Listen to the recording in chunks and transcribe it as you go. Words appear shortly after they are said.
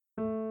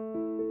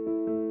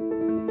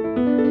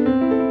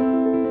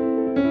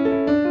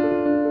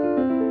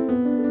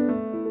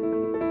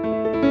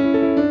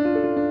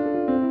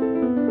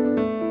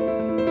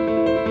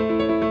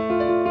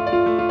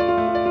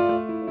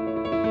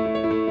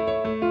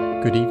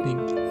Good evening,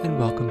 and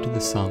welcome to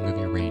the Song of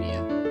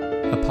Urania,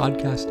 a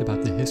podcast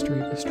about the history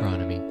of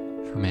astronomy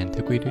from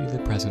antiquity to the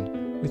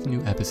present, with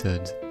new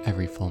episodes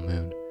every full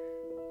moon.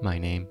 My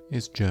name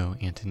is Joe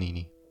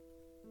Antonini.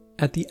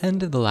 At the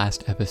end of the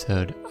last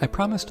episode, I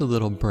promised a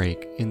little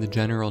break in the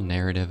general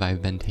narrative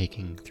I've been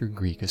taking through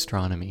Greek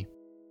astronomy.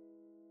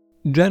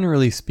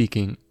 Generally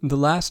speaking, the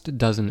last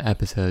dozen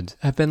episodes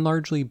have been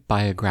largely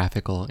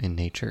biographical in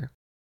nature.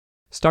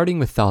 Starting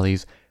with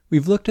Thales,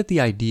 we've looked at the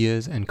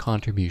ideas and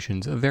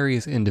contributions of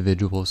various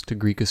individuals to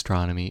Greek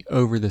astronomy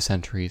over the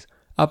centuries,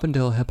 up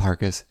until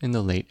Hipparchus in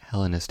the late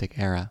Hellenistic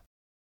Era.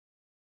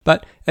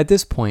 But at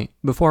this point,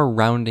 before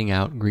rounding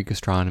out Greek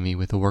astronomy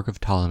with the work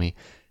of Ptolemy,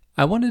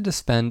 I wanted to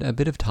spend a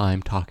bit of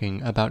time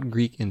talking about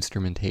Greek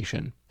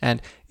instrumentation,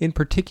 and in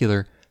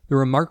particular, the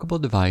remarkable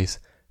device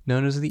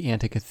known as the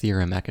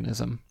Antikythera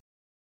mechanism.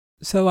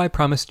 So I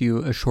promised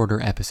you a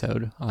shorter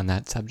episode on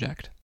that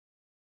subject.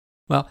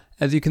 Well,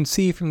 as you can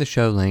see from the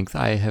show length,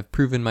 I have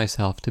proven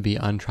myself to be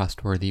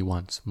untrustworthy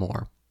once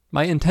more.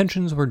 My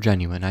intentions were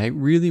genuine. I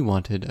really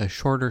wanted a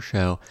shorter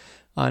show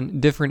on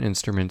different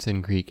instruments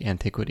in Greek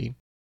antiquity.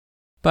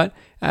 But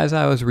as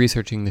I was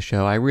researching the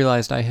show, I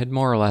realized I had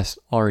more or less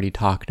already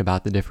talked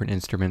about the different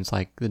instruments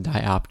like the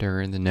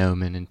diopter and the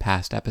gnomon in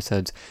past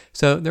episodes,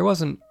 so there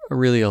wasn't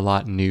really a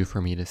lot new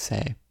for me to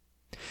say.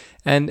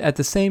 And at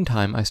the same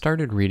time, I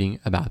started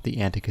reading about the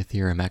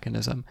Antikythera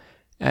mechanism,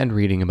 and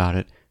reading about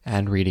it,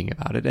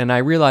 and I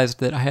realized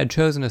that I had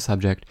chosen a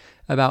subject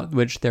about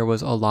which there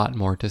was a lot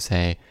more to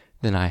say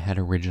than I had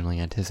originally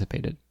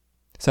anticipated.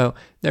 So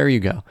there you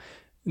go.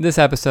 This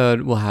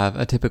episode will have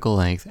a typical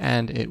length,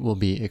 and it will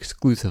be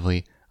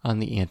exclusively on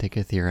the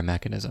Antikythera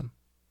mechanism.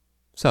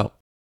 So,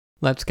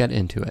 let's get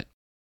into it.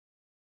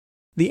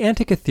 The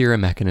Antikythera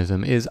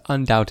mechanism is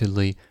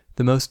undoubtedly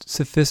the most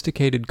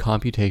sophisticated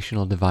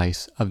computational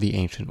device of the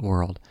ancient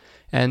world,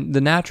 and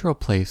the natural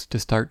place to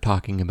start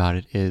talking about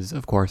it is,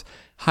 of course,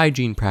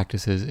 hygiene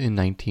practices in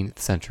 19th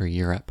century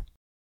Europe.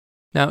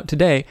 Now,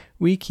 today,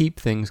 we keep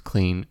things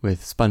clean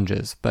with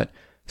sponges, but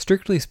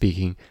strictly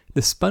speaking,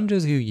 the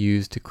sponges you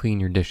use to clean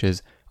your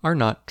dishes are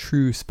not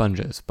true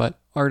sponges, but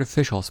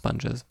artificial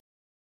sponges.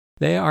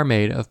 They are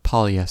made of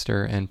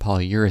polyester and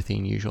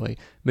polyurethane usually,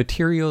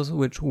 materials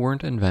which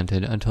weren't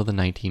invented until the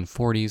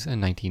 1940s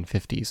and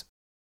 1950s.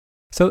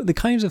 So the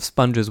kinds of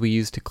sponges we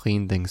use to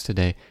clean things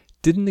today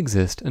didn't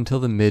exist until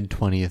the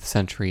mid-20th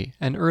century,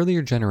 and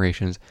earlier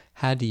generations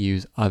had to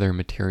use other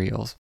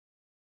materials.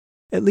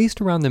 At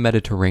least around the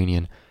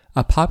Mediterranean,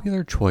 a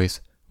popular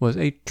choice was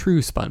a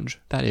true sponge,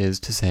 that is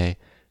to say,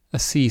 a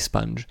sea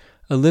sponge,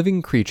 a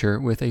living creature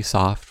with a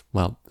soft,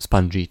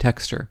 spongy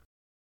texture.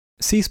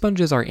 Sea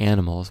sponges are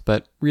animals,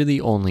 but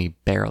really only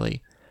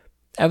barely.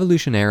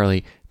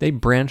 Evolutionarily, they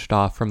branched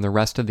off from the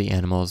rest of the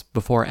animals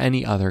before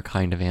any other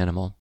kind of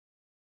animal.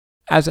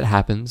 As it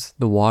happens,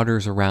 the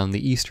waters around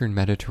the eastern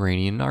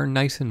Mediterranean are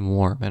nice and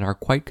warm and are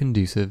quite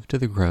conducive to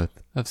the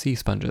growth of sea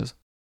sponges.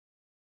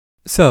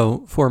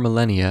 So, for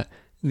millennia,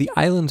 the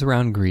islands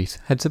around Greece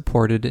had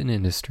supported an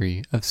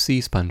industry of sea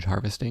sponge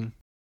harvesting.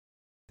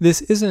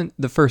 This isn't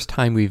the first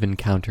time we've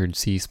encountered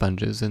sea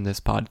sponges in this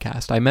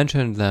podcast. I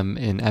mentioned them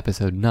in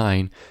episode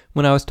 9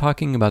 when I was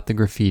talking about the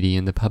graffiti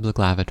in the public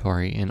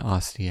lavatory in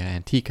Ostia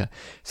Antica,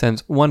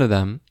 since one of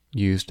them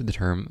used the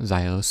term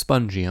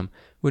xylospongium,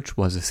 which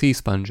was a sea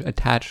sponge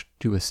attached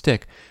to a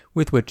stick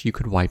with which you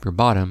could wipe your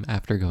bottom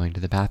after going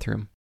to the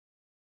bathroom.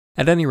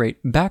 At any rate,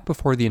 back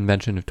before the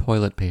invention of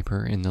toilet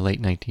paper in the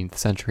late 19th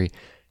century,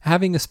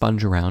 having a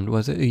sponge around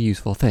was a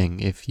useful thing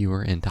if you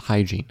were into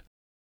hygiene.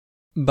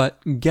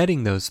 But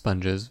getting those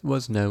sponges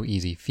was no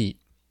easy feat.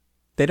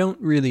 They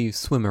don't really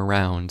swim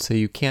around, so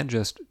you can't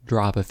just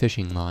drop a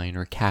fishing line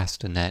or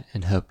cast a net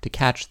and hope to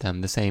catch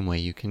them the same way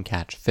you can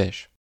catch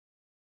fish.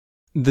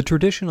 The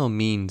traditional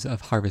means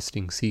of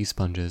harvesting sea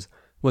sponges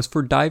was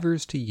for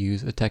divers to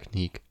use a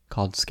technique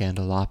called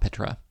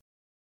scandalopetra.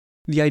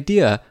 The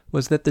idea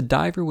was that the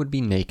diver would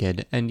be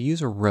naked and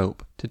use a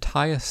rope to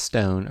tie a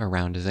stone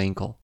around his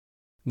ankle.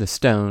 The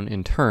stone,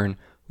 in turn,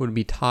 would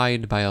be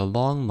tied by a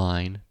long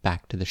line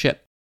back to the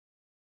ship.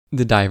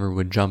 The diver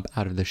would jump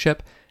out of the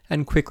ship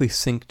and quickly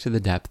sink to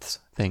the depths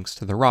thanks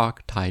to the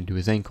rock tied to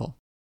his ankle.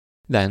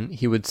 Then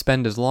he would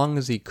spend as long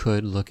as he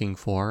could looking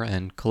for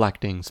and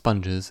collecting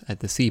sponges at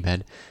the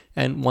seabed,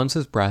 and once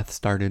his breath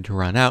started to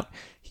run out,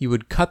 he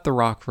would cut the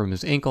rock from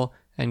his ankle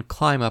and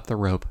climb up the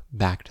rope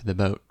back to the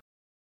boat.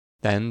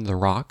 Then the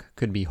rock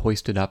could be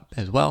hoisted up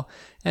as well,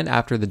 and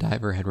after the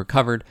diver had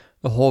recovered,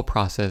 the whole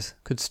process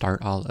could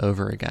start all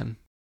over again.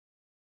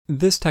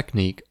 This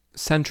technique,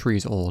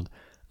 centuries old,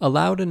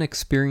 allowed an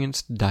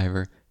experienced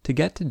diver to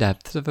get to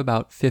depths of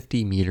about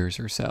 50 meters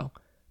or so,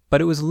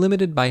 but it was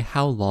limited by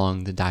how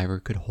long the diver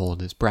could hold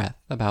his breath,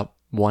 about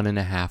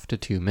 1.5 to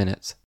 2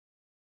 minutes.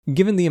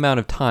 Given the amount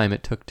of time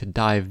it took to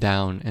dive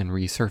down and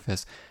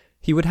resurface,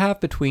 he would have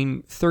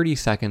between 30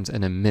 seconds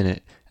and a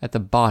minute at the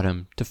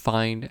bottom to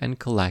find and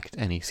collect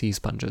any sea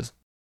sponges.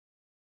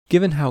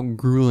 Given how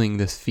grueling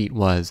this feat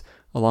was,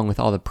 along with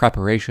all the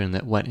preparation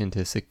that went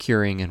into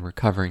securing and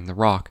recovering the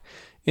rock,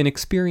 an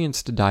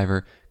experienced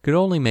diver could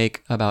only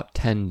make about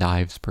 10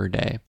 dives per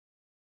day.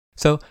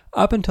 So,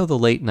 up until the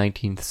late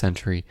 19th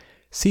century,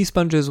 sea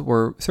sponges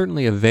were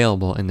certainly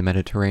available in the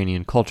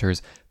Mediterranean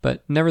cultures,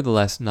 but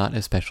nevertheless not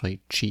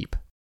especially cheap.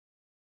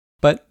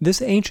 But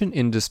this ancient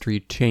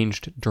industry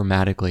changed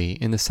dramatically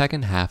in the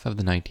second half of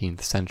the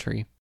 19th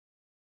century.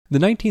 The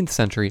 19th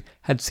century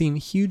had seen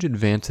huge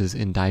advances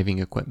in diving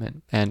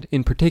equipment, and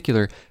in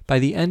particular, by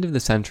the end of the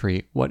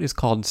century, what is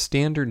called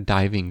standard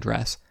diving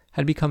dress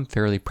had become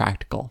fairly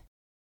practical.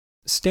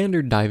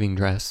 Standard diving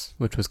dress,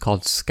 which was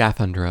called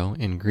skaphandro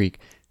in Greek,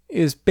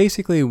 is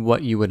basically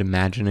what you would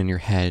imagine in your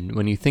head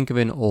when you think of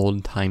an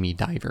old-timey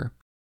diver.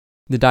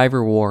 The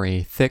diver wore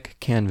a thick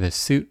canvas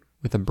suit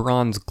with a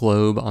bronze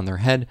globe on their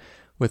head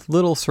with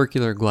little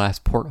circular glass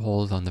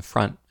portholes on the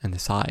front and the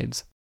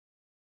sides.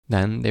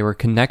 Then they were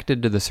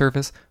connected to the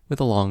surface with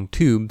a long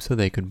tube so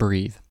they could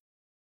breathe.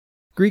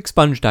 Greek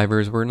sponge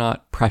divers were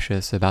not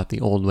precious about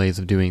the old ways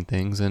of doing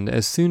things, and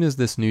as soon as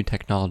this new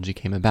technology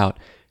came about,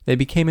 they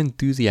became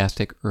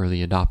enthusiastic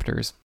early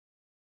adopters.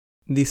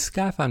 The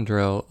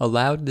skaphandro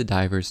allowed the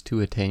divers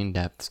to attain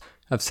depths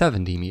of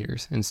 70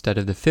 meters instead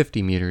of the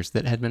 50 meters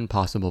that had been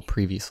possible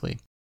previously.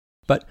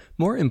 But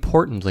more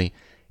importantly,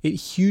 it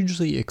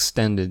hugely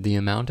extended the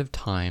amount of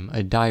time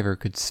a diver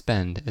could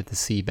spend at the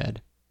seabed.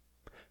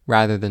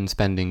 Rather than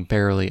spending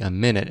barely a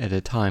minute at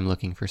a time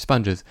looking for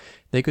sponges,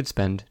 they could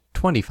spend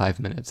 25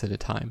 minutes at a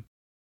time.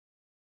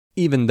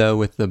 Even though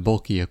with the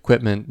bulky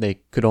equipment they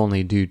could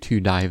only do 2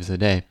 dives a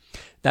day,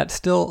 that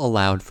still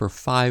allowed for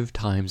 5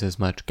 times as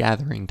much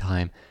gathering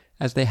time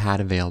as they had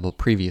available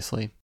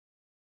previously.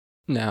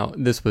 Now,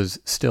 this was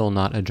still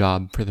not a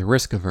job for the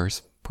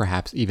risk-averse,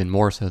 perhaps even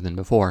more so than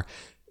before.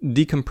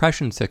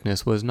 Decompression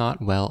sickness was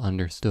not well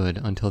understood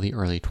until the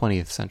early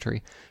 20th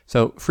century,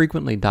 so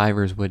frequently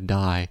divers would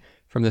die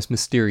from this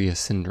mysterious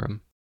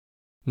syndrome.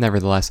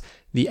 Nevertheless,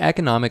 the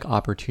economic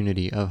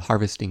opportunity of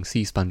harvesting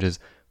sea sponges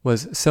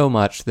was so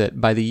much that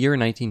by the year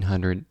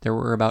 1900 there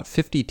were about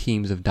 50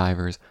 teams of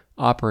divers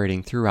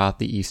operating throughout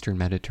the eastern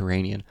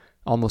Mediterranean,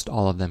 almost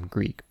all of them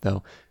Greek,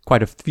 though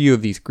quite a few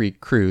of these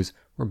Greek crews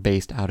were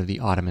based out of the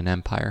Ottoman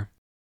Empire.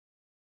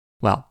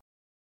 Well,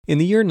 in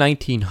the year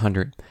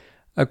 1900,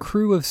 a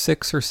crew of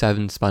 6 or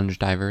 7 sponge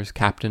divers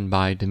captained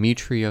by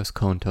Dimitrios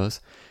Kontos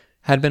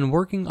had been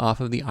working off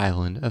of the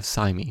island of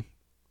Symi.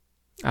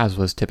 As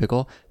was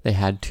typical, they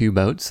had 2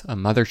 boats, a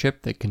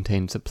mothership that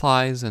contained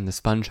supplies and the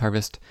sponge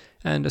harvest,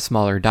 and a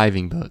smaller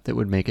diving boat that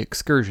would make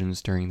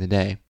excursions during the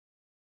day.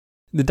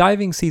 The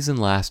diving season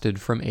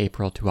lasted from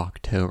April to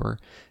October,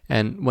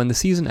 and when the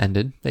season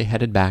ended, they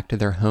headed back to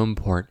their home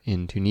port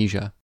in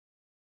Tunisia.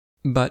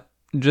 But,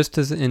 just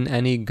as in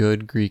any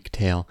good Greek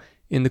tale,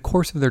 in the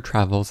course of their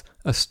travels,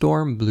 a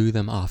storm blew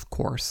them off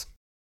course.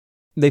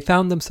 They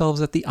found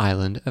themselves at the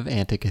island of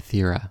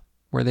Antikythera,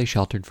 where they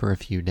sheltered for a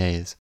few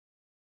days.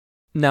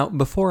 Now,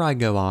 before I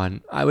go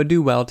on, I would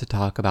do well to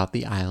talk about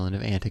the island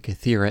of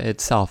Antikythera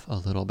itself a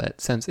little bit,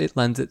 since it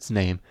lends its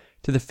name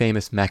to the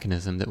famous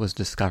mechanism that was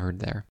discovered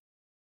there.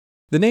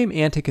 The name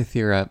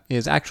Antikythera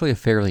is actually a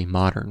fairly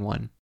modern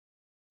one.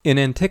 In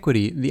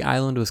antiquity, the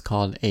island was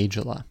called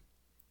Aegila.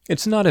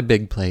 It's not a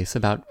big place,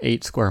 about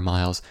 8 square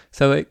miles,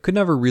 so it could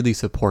never really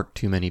support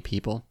too many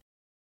people.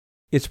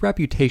 Its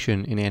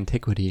reputation in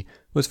antiquity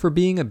was for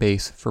being a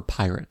base for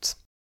pirates.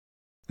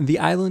 The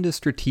island is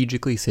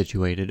strategically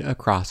situated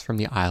across from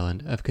the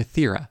island of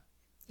Kythera,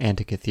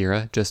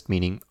 Antikythera just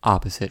meaning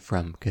opposite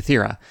from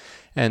Kythera,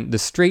 and the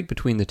strait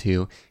between the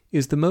two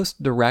is the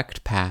most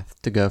direct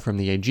path to go from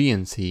the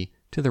Aegean Sea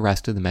to the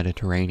rest of the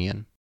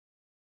Mediterranean.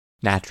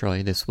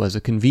 Naturally, this was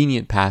a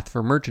convenient path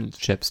for merchant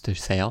ships to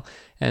sail,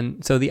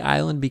 and so the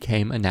island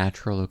became a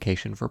natural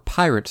location for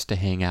pirates to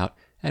hang out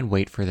and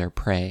wait for their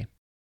prey.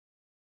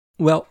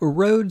 Well,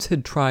 Rhodes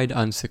had tried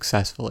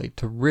unsuccessfully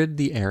to rid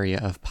the area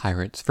of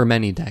pirates for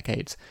many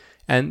decades,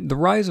 and the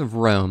rise of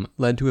Rome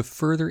led to a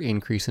further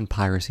increase in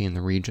piracy in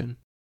the region.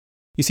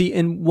 You see,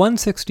 in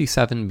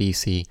 167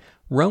 BC,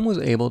 Rome was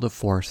able to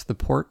force the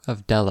port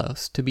of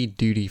Delos to be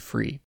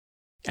duty-free.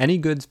 Any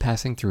goods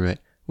passing through it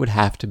would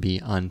have to be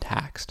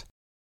untaxed.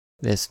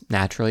 This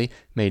naturally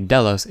made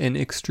Delos an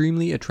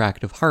extremely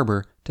attractive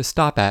harbor to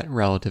stop at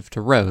relative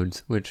to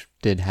Rhodes, which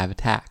did have a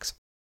tax.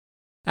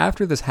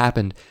 After this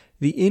happened,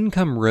 the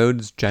income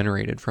Rhodes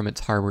generated from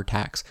its harbor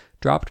tax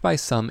dropped by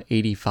some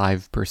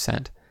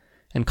 85%,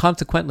 and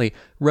consequently,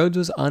 Rhodes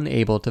was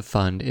unable to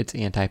fund its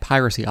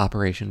anti-piracy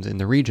operations in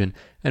the region,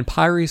 and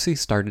piracy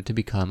started to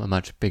become a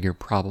much bigger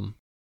problem.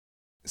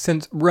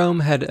 Since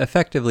Rome had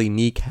effectively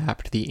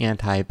kneecapped the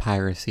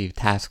anti-piracy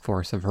task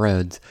force of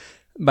Rhodes,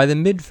 by the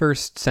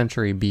mid-1st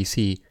century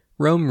BC,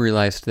 Rome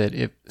realized that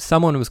if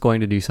someone was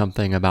going to do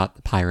something about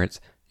the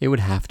pirates, it would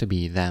have to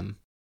be them.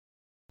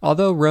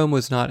 Although Rome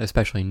was not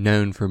especially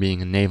known for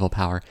being a naval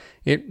power,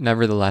 it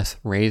nevertheless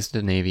raised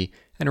a navy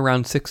and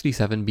around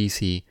 67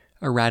 BC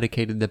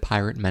eradicated the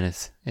pirate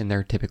menace in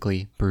their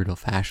typically brutal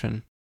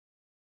fashion.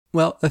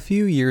 Well, a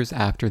few years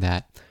after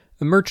that,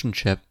 a merchant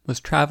ship was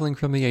traveling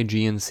from the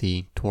Aegean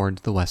Sea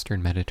towards the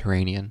western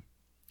Mediterranean.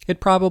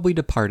 It probably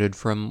departed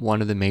from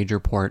one of the major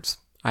ports,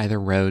 either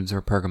Rhodes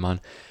or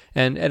Pergamon,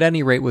 and at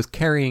any rate was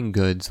carrying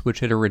goods which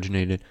had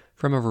originated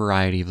from a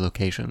variety of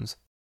locations.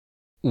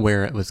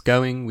 Where it was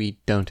going, we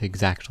don't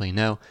exactly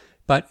know,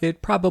 but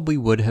it probably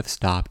would have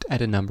stopped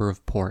at a number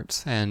of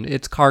ports, and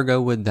its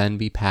cargo would then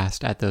be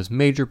passed at those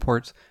major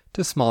ports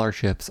to smaller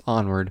ships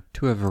onward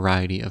to a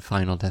variety of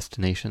final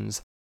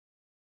destinations.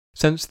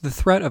 Since the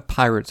threat of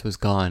pirates was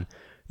gone,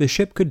 the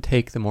ship could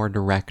take the more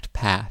direct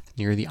path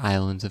near the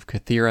islands of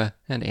Kythera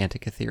and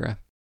Antikythera.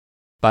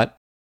 But,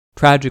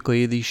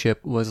 tragically, the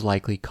ship was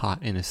likely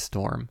caught in a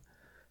storm.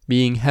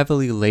 Being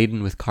heavily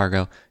laden with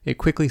cargo, it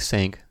quickly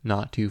sank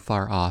not too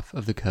far off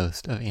of the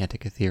coast of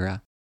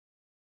Antikythera.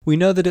 We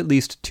know that at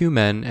least 2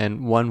 men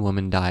and 1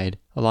 woman died,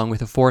 along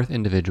with a 4th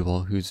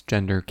individual whose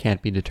gender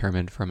can't be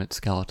determined from its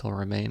skeletal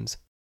remains.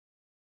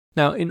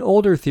 Now, an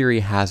older theory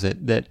has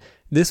it that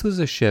this was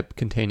a ship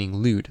containing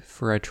loot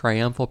for a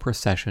triumphal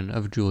procession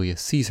of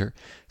Julius Caesar,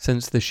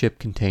 since the ship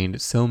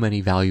contained so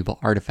many valuable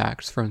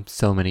artifacts from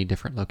so many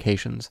different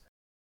locations.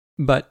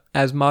 But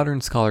as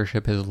modern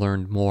scholarship has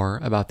learned more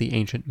about the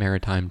ancient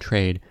maritime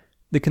trade,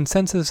 the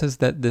consensus is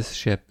that this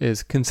ship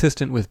is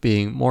consistent with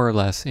being more or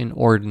less an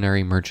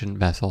ordinary merchant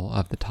vessel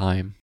of the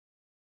time.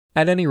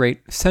 At any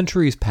rate,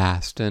 centuries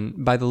passed,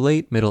 and by the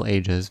late Middle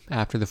Ages,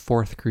 after the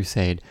Fourth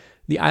Crusade,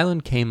 the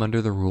island came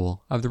under the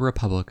rule of the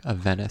Republic of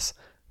Venice,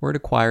 where it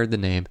acquired the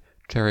name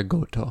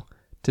Cerigoto,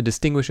 to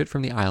distinguish it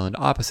from the island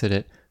opposite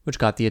it, which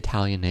got the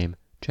Italian name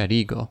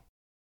Cerigo.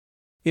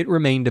 It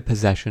remained a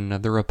possession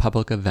of the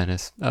Republic of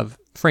Venice of,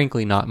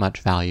 frankly, not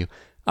much value,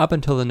 up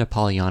until the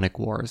Napoleonic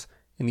Wars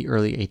in the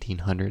early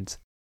 1800s.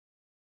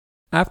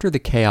 After the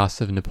chaos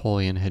of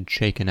Napoleon had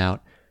shaken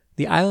out,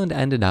 the island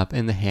ended up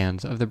in the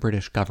hands of the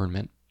British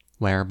government,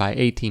 where by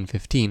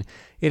 1815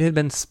 it had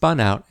been spun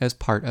out as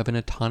part of an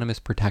autonomous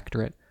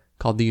protectorate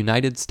called the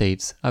United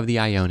States of the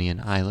Ionian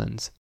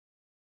Islands.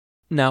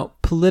 Now,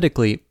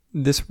 politically,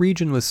 this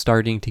region was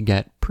starting to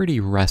get pretty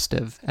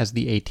restive as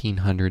the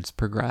 1800s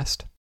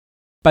progressed.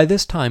 By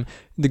this time,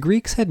 the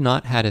Greeks had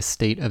not had a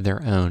state of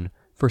their own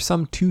for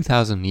some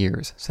 2,000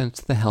 years since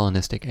the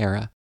Hellenistic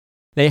Era.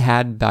 They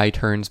had by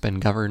turns been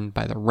governed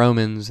by the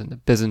Romans and the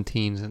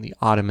Byzantines and the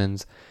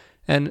Ottomans,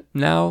 and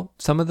now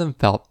some of them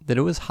felt that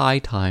it was high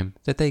time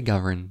that they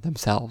govern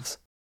themselves.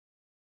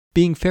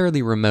 Being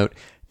fairly remote,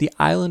 the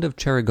island of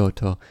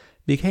Cerigoto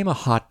became a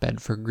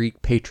hotbed for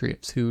Greek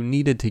patriots who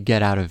needed to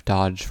get out of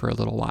Dodge for a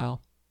little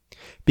while.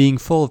 Being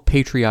full of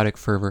patriotic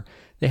fervor,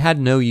 they had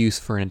no use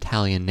for an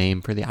Italian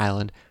name for the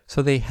island,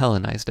 so they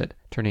Hellenized it,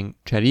 turning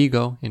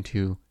Cerigo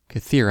into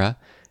Kythera,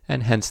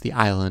 and hence the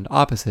island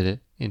opposite it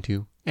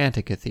into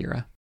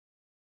Antikythera.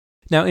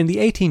 Now, in the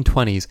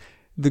 1820s,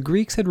 the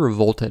Greeks had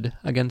revolted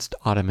against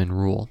Ottoman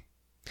rule.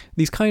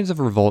 These kinds of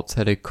revolts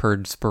had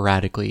occurred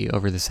sporadically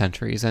over the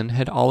centuries and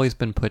had always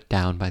been put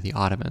down by the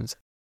Ottomans.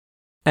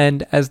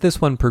 And as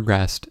this one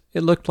progressed,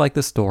 it looked like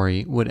the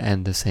story would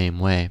end the same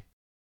way.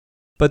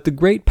 But the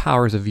great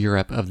powers of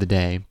Europe of the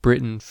day,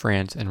 Britain,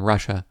 France, and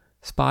Russia,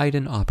 spied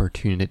an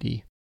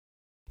opportunity.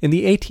 In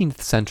the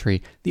 18th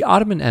century, the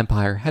Ottoman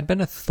Empire had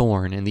been a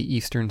thorn in the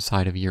eastern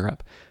side of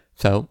Europe,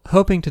 so,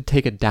 hoping to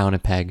take it down a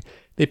peg,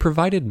 they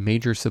provided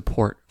major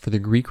support for the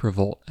Greek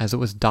revolt as it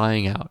was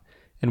dying out,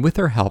 and with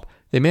their help,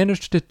 they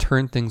managed to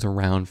turn things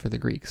around for the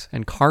Greeks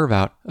and carve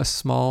out a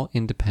small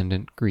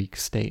independent Greek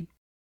state.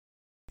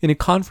 In a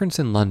conference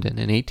in London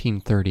in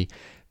 1830,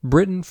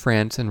 Britain,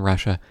 France, and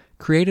Russia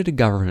created a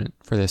government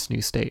for this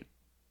new state.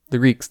 The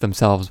Greeks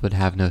themselves would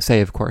have no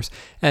say, of course,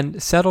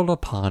 and settled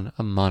upon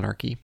a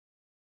monarchy.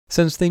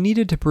 Since they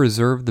needed to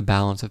preserve the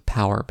balance of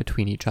power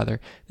between each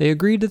other, they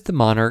agreed that the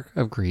monarch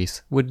of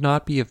Greece would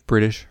not be of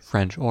British,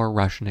 French, or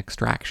Russian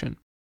extraction.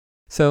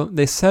 So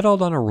they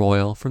settled on a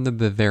royal from the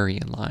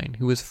Bavarian line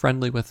who was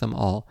friendly with them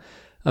all,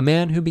 a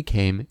man who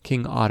became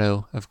King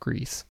Otto of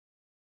Greece.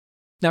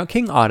 Now,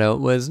 King Otto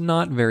was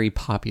not very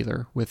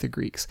popular with the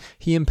Greeks.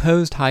 He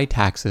imposed high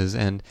taxes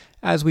and,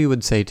 as we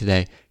would say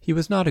today, he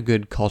was not a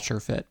good culture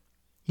fit.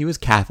 He was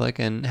Catholic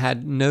and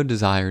had no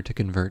desire to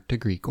convert to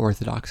Greek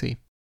Orthodoxy.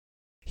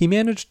 He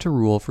managed to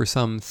rule for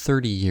some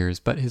 30 years,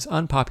 but his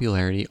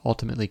unpopularity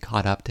ultimately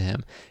caught up to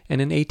him,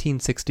 and in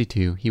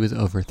 1862 he was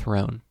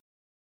overthrown.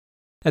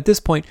 At this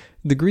point,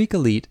 the Greek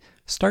elite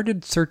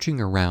started searching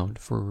around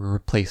for a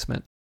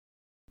replacement.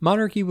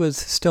 Monarchy was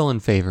still in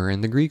favor,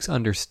 and the Greeks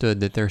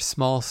understood that their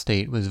small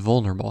state was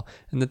vulnerable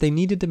and that they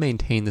needed to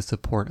maintain the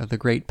support of the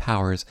great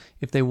powers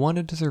if they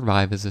wanted to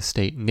survive as a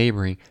state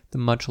neighboring the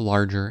much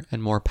larger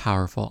and more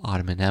powerful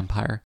Ottoman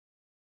Empire.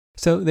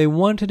 So they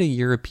wanted a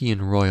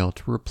European royal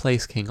to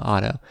replace King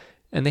Otto,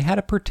 and they had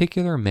a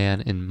particular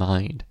man in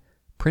mind,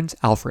 Prince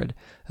Alfred,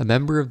 a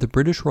member of the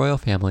British royal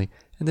family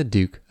and the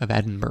Duke of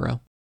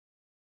Edinburgh.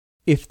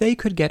 If they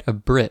could get a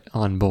Brit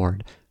on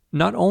board,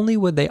 not only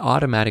would they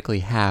automatically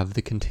have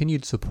the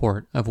continued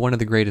support of one of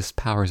the greatest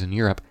powers in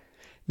Europe,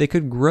 they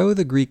could grow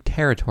the Greek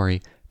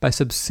territory by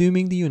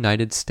subsuming the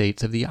United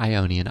States of the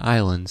Ionian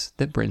Islands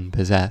that Britain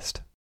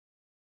possessed.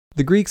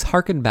 The Greeks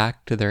harkened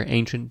back to their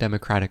ancient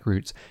democratic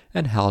roots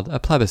and held a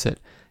plebiscite,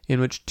 in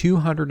which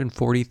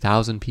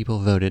 240,000 people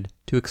voted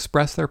to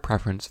express their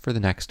preference for the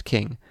next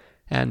king,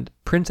 and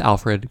Prince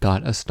Alfred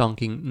got a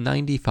stonking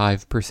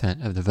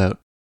 95% of the vote.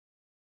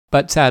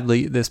 But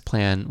sadly, this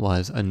plan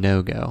was a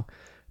no-go.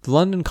 The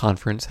London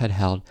Conference had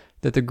held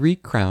that the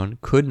Greek crown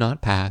could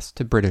not pass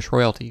to British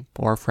royalty,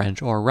 or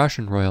French or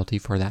Russian royalty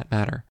for that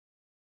matter.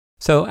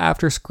 So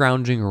after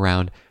scrounging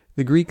around,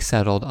 the Greeks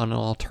settled on an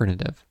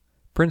alternative,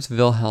 Prince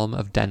Wilhelm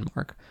of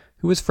Denmark,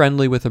 who was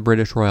friendly with the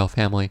British royal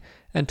family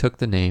and took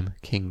the name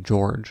King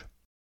George.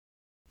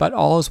 But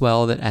all is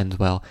well that ends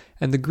well,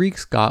 and the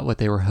Greeks got what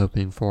they were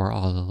hoping for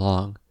all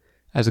along.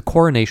 As a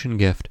coronation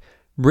gift,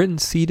 Britain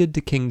ceded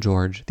to King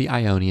George the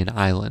Ionian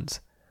Islands,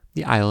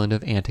 the island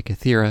of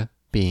Antikythera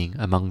being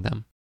among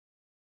them.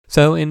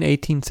 So in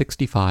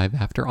 1865,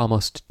 after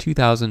almost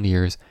 2,000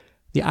 years,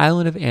 the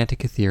island of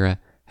Antikythera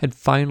had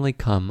finally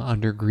come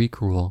under Greek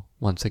rule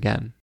once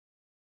again.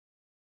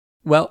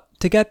 Well,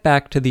 to get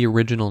back to the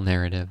original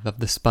narrative of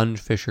the sponge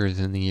fishers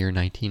in the year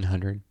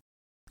 1900,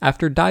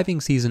 after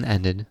diving season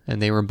ended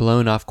and they were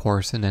blown off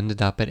course and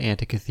ended up at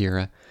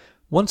Antikythera,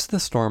 once the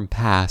storm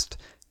passed,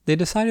 they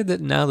decided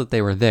that now that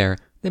they were there,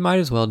 they might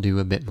as well do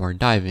a bit more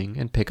diving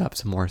and pick up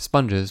some more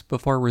sponges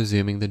before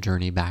resuming the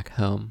journey back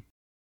home.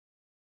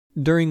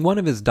 During one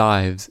of his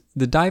dives,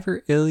 the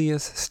diver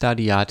Ilias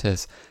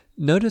Stadiatis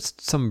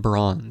noticed some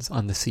bronze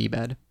on the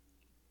seabed.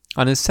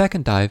 On his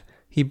second dive,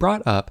 he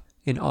brought up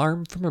an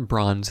arm from a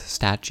bronze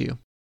statue.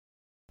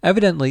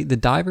 Evidently, the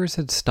divers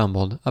had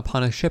stumbled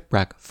upon a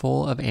shipwreck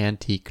full of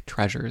antique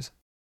treasures.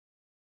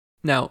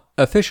 Now,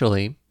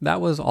 officially,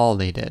 that was all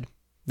they did.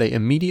 They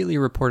immediately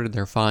reported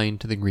their find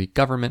to the Greek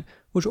government,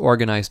 which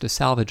organized a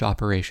salvage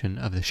operation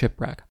of the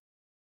shipwreck.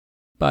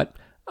 But,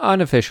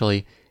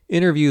 unofficially,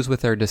 interviews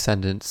with their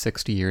descendants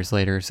 60 years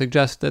later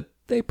suggest that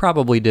they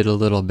probably did a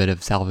little bit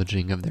of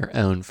salvaging of their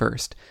own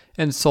first,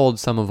 and sold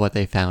some of what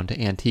they found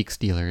to antiques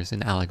dealers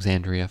in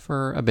Alexandria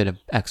for a bit of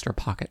extra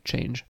pocket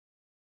change.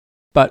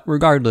 But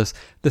regardless,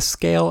 the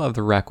scale of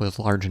the wreck was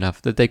large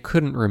enough that they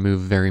couldn't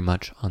remove very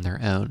much on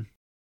their own.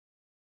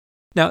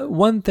 Now,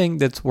 one thing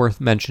that's worth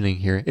mentioning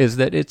here is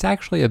that it's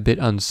actually a bit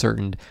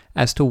uncertain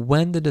as to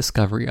when the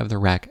discovery of the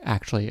wreck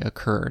actually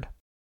occurred.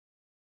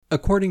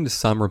 According to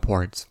some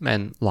reports,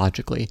 and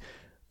logically,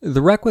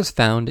 the wreck was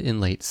found in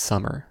late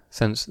summer,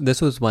 since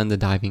this was when the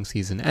diving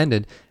season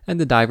ended and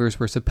the divers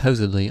were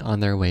supposedly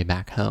on their way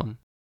back home.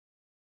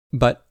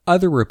 But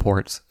other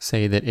reports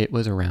say that it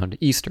was around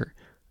Easter,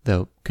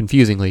 though,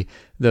 confusingly,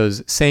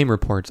 those same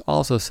reports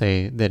also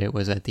say that it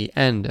was at the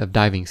end of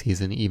diving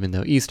season, even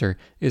though Easter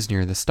is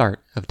near the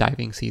start of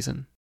diving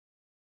season.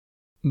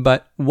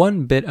 But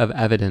one bit of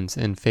evidence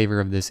in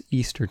favor of this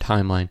Easter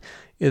timeline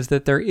is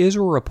that there is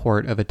a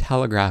report of a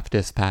telegraph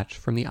dispatch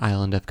from the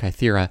island of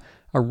Kythera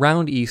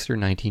around Easter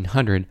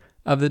 1900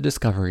 of the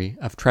discovery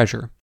of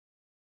treasure.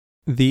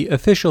 The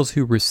officials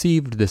who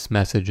received this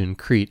message in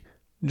Crete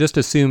just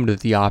assumed that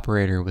the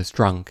operator was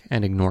drunk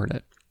and ignored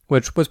it,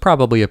 which was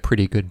probably a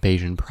pretty good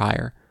Bayesian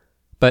prior.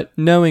 But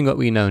knowing what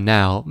we know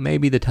now,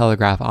 maybe the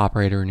telegraph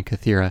operator in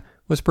Kythera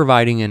was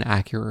providing an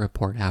accurate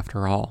report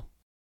after all.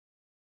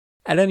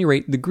 At any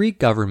rate, the Greek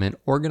government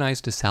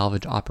organized a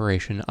salvage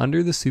operation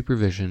under the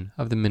supervision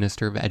of the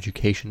Minister of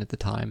Education at the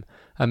time,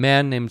 a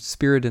man named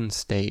Spiridon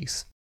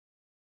Stais.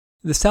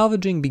 The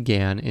salvaging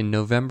began in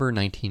November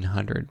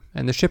 1900,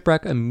 and the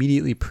shipwreck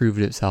immediately proved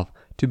itself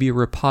to be a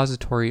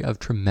repository of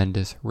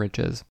tremendous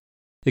riches.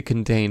 It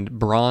contained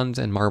bronze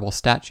and marble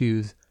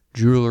statues,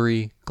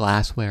 jewellery,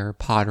 glassware,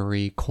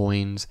 pottery,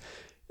 coins.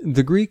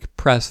 The Greek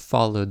press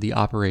followed the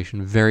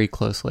operation very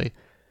closely,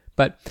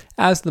 but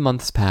as the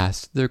months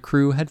passed, the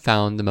crew had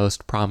found the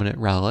most prominent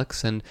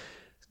relics and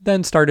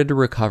then started to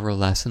recover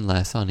less and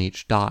less on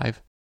each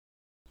dive.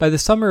 By the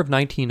summer of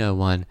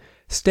 1901,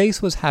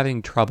 Stais was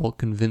having trouble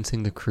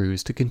convincing the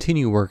crews to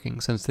continue working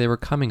since they were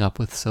coming up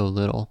with so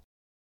little.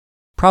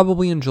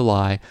 Probably in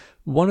July,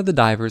 one of the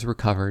divers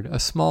recovered a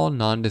small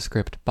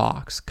nondescript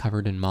box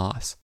covered in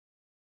moss.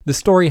 The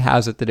story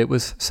has it that it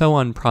was so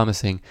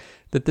unpromising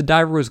that the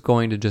diver was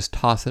going to just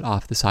toss it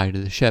off the side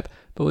of the ship,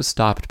 but was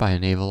stopped by a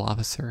naval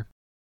officer.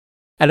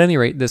 At any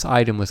rate, this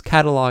item was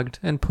catalogued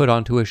and put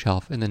onto a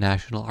shelf in the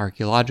National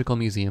Archaeological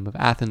Museum of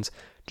Athens,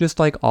 just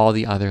like all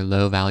the other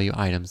low-value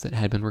items that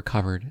had been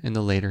recovered in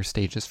the later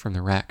stages from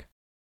the wreck.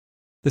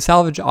 The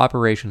salvage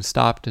operation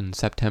stopped in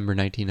September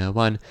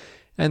 1901,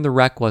 and the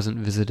wreck wasn't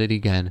visited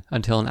again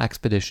until an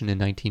expedition in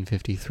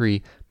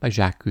 1953 by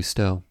Jacques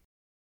Cousteau.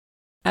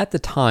 At the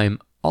time,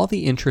 all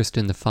the interest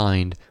in the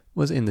find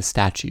was in the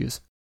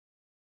statues.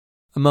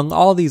 Among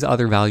all these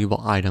other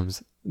valuable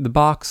items, the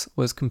box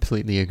was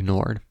completely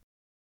ignored.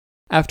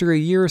 After a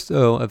year or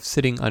so of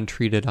sitting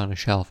untreated on a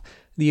shelf,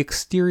 the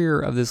exterior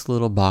of this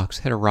little box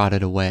had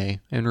rotted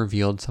away and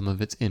revealed some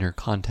of its inner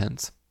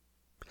contents.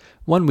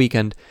 One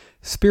weekend,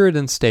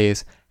 Spiridon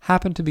Stais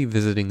happened to be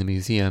visiting the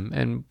museum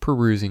and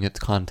perusing its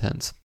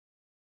contents.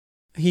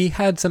 He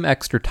had some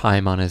extra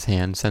time on his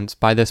hands since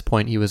by this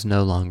point he was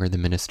no longer the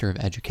Minister of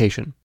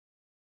Education.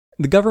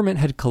 The government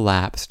had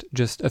collapsed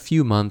just a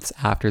few months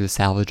after the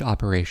salvage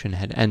operation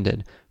had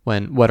ended,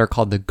 when what are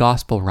called the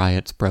Gospel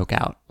Riots broke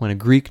out, when a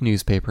Greek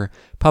newspaper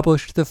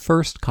published the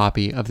first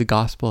copy of the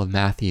Gospel of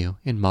Matthew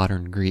in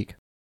modern Greek.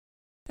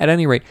 At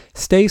any rate,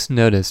 Stace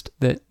noticed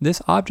that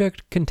this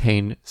object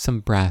contained some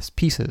brass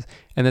pieces,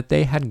 and that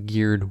they had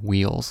geared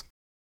wheels.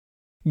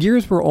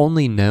 Gears were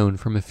only known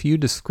from a few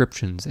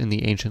descriptions in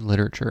the ancient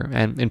literature,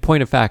 and in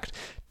point of fact,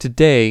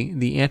 today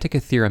the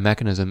Antikythera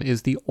mechanism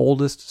is the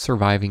oldest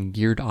surviving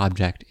geared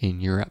object in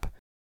Europe.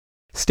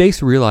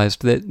 Stace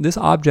realized that this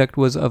object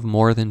was of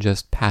more than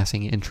just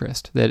passing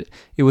interest, that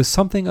it was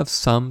something of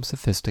some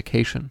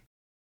sophistication.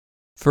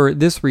 For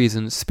this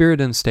reason,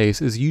 Spiridon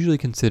Stace is usually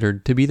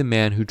considered to be the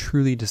man who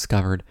truly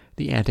discovered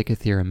the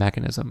Antikythera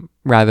mechanism,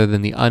 rather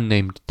than the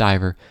unnamed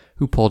diver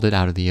who pulled it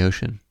out of the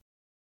ocean.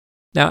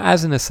 Now,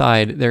 as an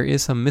aside, there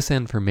is some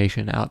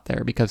misinformation out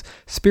there because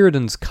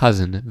Spiridon's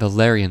cousin,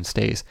 Valerian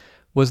Stace,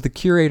 was the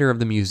curator of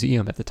the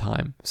museum at the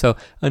time, so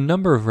a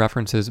number of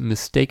references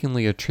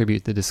mistakenly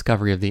attribute the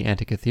discovery of the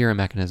Antikythera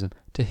mechanism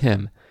to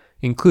him,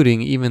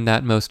 including even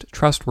that most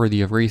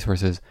trustworthy of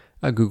resources,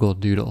 a Google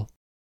Doodle.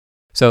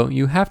 So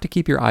you have to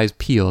keep your eyes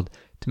peeled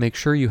to make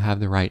sure you have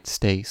the right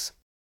Stace.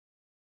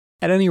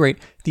 At any rate,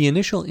 the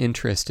initial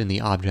interest in the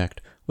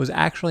object was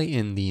actually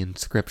in the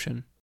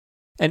inscription.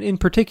 And in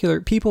particular,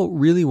 people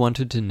really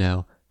wanted to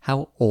know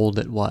how old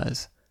it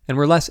was, and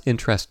were less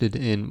interested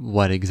in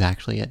what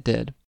exactly it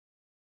did.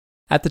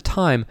 At the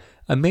time,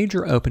 a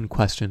major open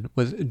question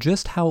was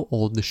just how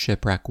old the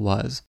shipwreck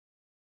was.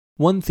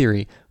 One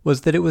theory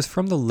was that it was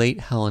from the late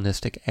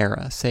Hellenistic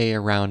era, say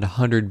around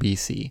 100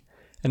 BC,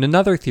 and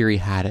another theory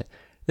had it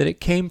that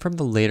it came from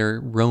the later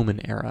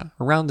Roman era,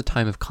 around the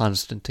time of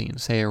Constantine,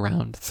 say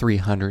around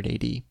 300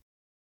 AD.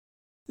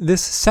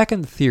 This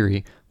second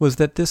theory was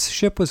that this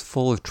ship was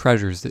full of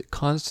treasures that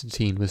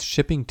Constantine was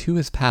shipping to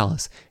his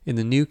palace in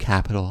the new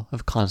capital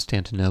of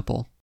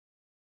Constantinople.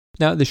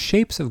 Now, the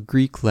shapes of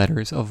Greek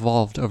letters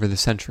evolved over the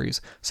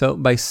centuries, so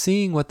by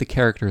seeing what the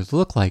characters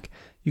look like,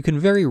 you can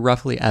very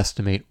roughly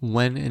estimate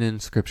when an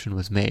inscription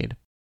was made.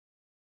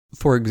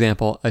 For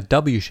example, a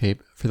W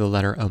shape for the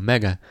letter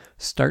omega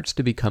starts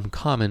to become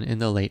common in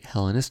the late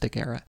Hellenistic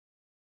era.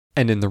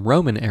 And in the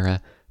Roman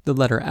era, the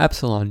letter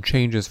epsilon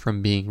changes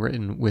from being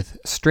written with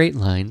straight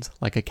lines,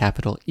 like a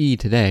capital E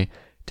today,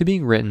 to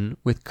being written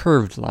with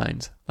curved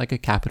lines, like a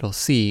capital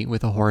C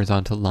with a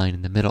horizontal line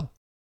in the middle.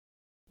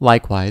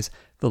 Likewise,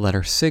 the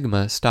letter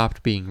sigma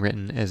stopped being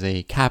written as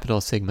a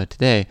capital sigma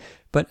today,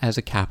 but as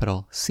a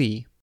capital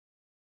C.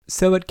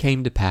 So it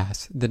came to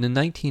pass that in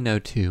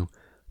 1902,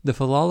 the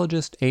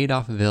philologist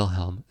Adolf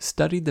Wilhelm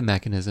studied the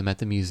mechanism at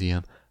the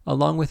museum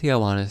along with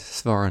Ioannis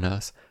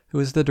Svoronos, who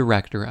is the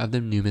director of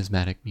the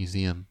Numismatic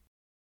Museum.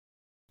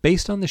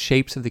 Based on the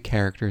shapes of the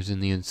characters in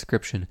the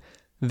inscription,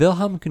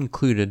 Wilhelm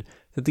concluded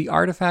that the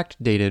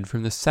artifact dated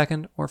from the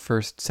 2nd or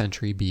 1st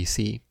century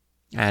BC,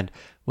 and,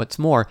 what's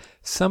more,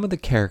 some of the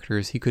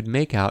characters he could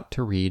make out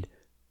to read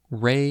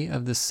 "Ray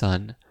of the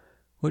Sun,"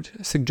 which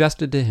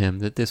suggested to him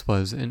that this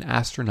was an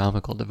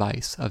astronomical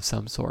device of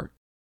some sort.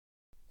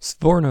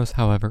 Svoronos,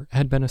 however,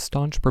 had been a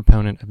staunch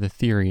proponent of the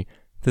theory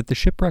that the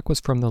shipwreck was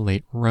from the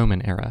late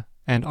Roman era,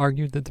 and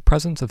argued that the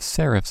presence of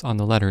serifs on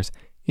the letters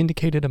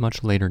indicated a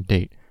much later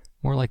date,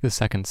 more like the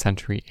 2nd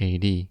century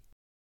AD.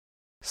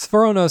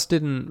 Svoronos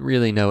didn't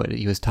really know what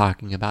he was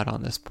talking about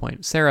on this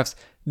point. Serifs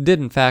did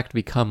in fact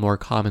become more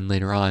common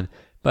later on,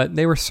 but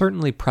they were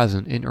certainly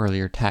present in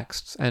earlier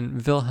texts,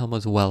 and Wilhelm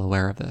was well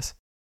aware of this.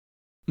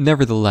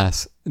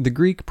 Nevertheless, the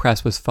Greek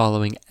press was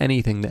following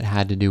anything that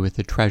had to do with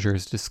the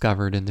treasures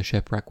discovered in the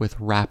shipwreck with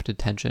rapt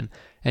attention,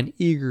 and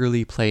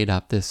eagerly played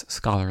up this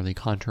scholarly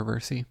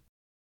controversy.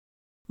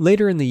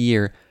 Later in the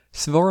year,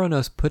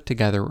 Svoronos put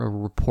together a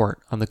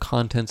report on the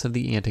contents of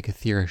the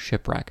Antikythera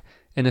shipwreck,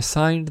 and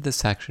assigned the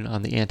section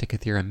on the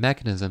Antikythera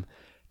mechanism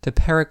to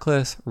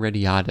Pericles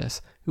Rediadis,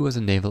 who was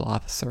a naval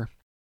officer.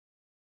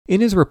 In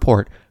his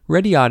report,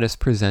 Rediadis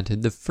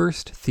presented the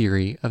first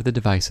theory of the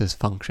device's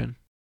function.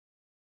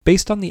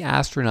 Based on the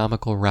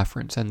astronomical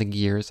reference and the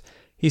gears,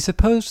 he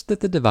supposed that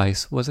the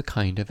device was a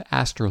kind of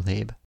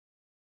astrolabe.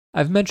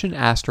 I've mentioned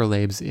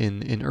astrolabes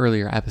in an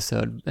earlier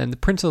episode, and the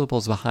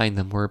principles behind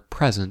them were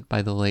present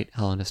by the late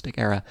Hellenistic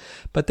era,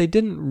 but they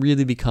didn't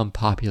really become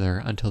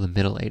popular until the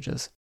Middle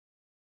Ages.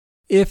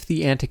 If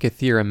the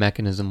Antikythera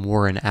mechanism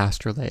were an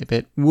astrolabe,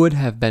 it would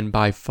have been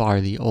by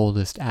far the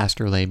oldest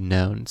astrolabe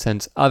known,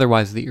 since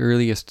otherwise the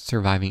earliest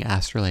surviving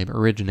astrolabe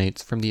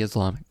originates from the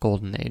Islamic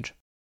Golden Age.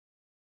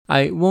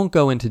 I won't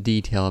go into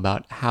detail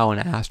about how an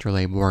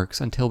astrolabe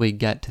works until we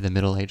get to the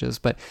Middle Ages,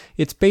 but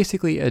it's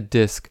basically a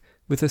disk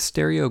with a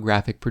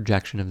stereographic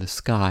projection of the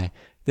sky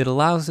that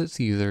allows its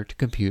user to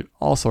compute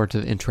all sorts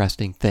of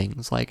interesting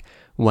things, like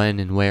when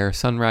and where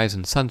sunrise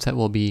and sunset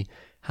will be,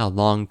 how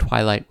long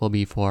twilight will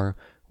be for,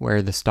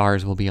 where the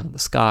stars will be on the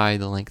sky,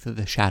 the length of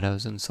the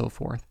shadows, and so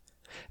forth.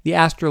 The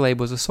astrolabe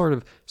was a sort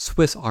of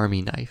Swiss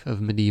Army knife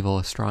of medieval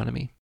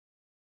astronomy.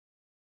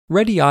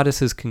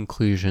 Rediadis'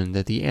 conclusion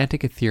that the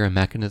Antikythera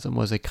mechanism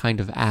was a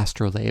kind of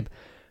astrolabe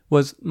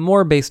was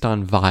more based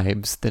on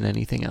vibes than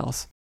anything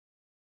else.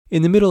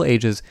 In the Middle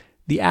Ages,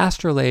 The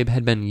astrolabe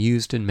had been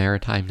used in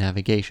maritime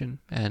navigation,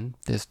 and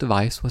this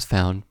device was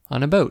found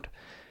on a boat.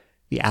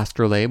 The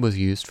astrolabe was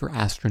used for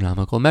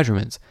astronomical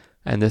measurements,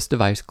 and this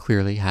device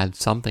clearly had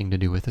something to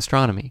do with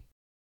astronomy.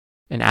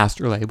 An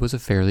astrolabe was a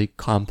fairly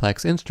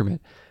complex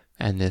instrument,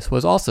 and this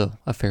was also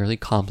a fairly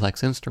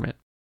complex instrument.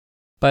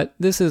 But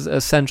this is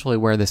essentially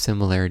where the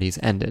similarities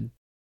ended.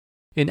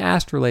 An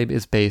astrolabe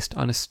is based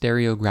on a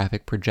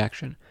stereographic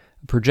projection,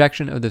 a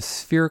projection of the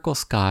spherical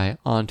sky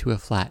onto a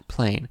flat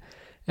plane,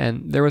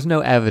 and there was no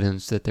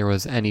evidence that there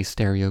was any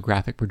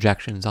stereographic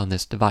projections on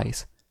this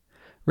device.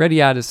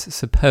 Rediatus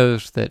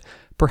supposed that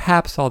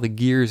perhaps all the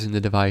gears in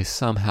the device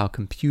somehow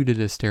computed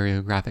a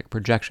stereographic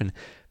projection,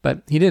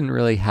 but he didn't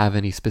really have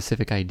any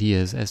specific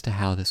ideas as to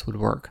how this would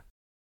work.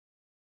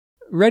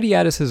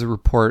 Rediatus's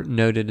report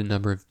noted a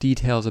number of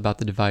details about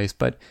the device,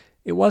 but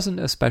it wasn't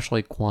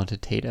especially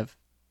quantitative.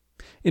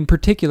 In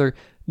particular,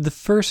 the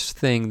first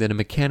thing that a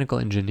mechanical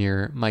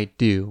engineer might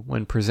do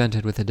when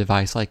presented with a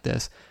device like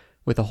this,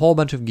 with a whole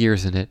bunch of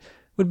gears in it,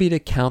 would be to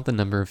count the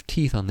number of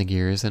teeth on the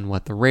gears and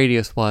what the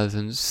radius was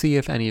and see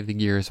if any of the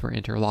gears were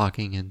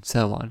interlocking and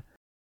so on.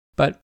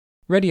 But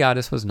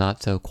Rediatus was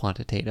not so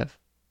quantitative.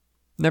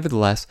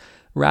 Nevertheless,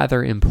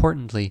 rather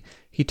importantly,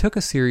 he took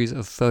a series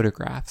of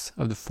photographs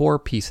of the 4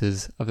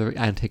 pieces of the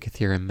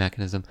Antikythera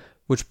mechanism,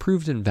 which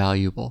proved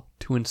invaluable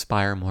to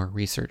inspire more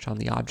research on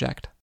the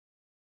object.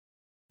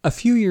 A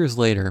few years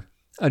later,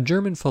 a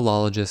German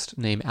philologist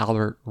named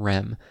Albert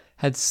Rehm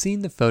had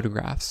seen the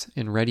photographs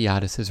in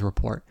Rediatus's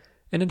report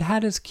and had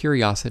had his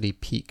curiosity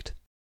piqued.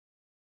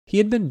 He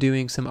had been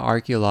doing some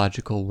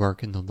archaeological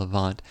work in the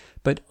Levant,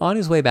 but on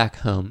his way back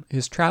home,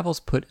 his travels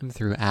put him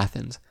through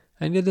Athens,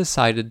 and he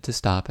decided to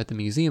stop at the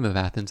Museum of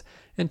Athens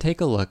and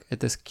take a look at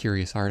this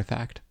curious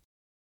artifact.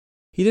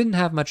 He didn't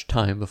have much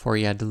time before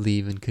he had to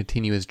leave and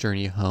continue his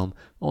journey home,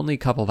 only a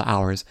couple of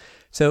hours,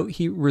 so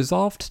he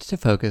resolved to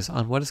focus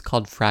on what is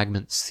called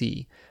Fragment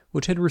C,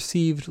 which had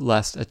received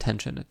less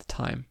attention at the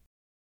time.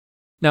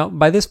 Now,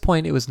 by this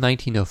point it was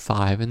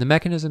 1905, and the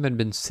mechanism had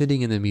been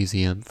sitting in the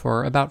museum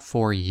for about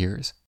 4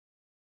 years.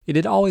 It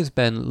had always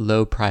been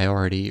low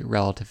priority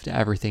relative to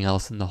everything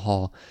else in the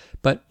hall,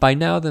 but by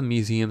now the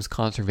museum's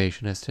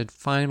conservationists had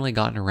finally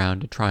gotten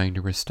around to trying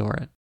to restore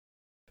it.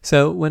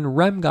 So when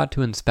Rehm got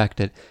to inspect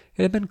it,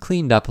 it had been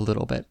cleaned up a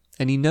little bit,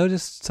 and he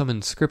noticed some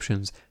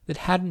inscriptions that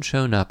hadn't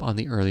shown up on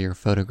the earlier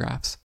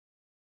photographs.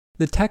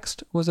 The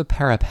text was a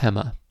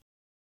parapema.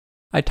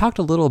 I talked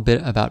a little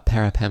bit about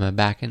parapema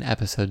back in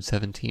episode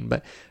 17,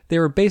 but they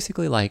were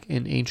basically like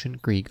an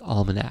ancient Greek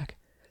almanac.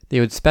 They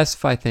would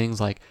specify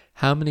things like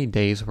how many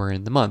days were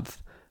in the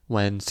month,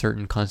 when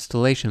certain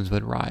constellations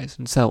would rise,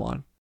 and so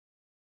on.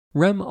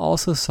 Rehm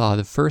also saw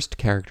the first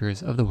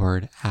characters of the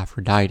word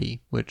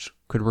Aphrodite, which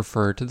could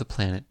refer to the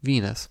planet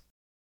Venus.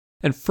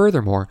 And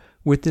furthermore,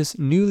 with this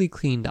newly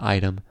cleaned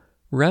item,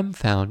 Rehm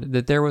found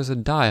that there was a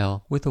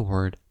dial with the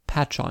word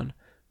Pachon,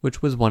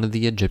 which was one of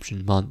the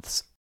Egyptian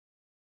months.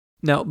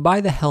 Now, by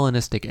the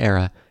Hellenistic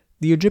era,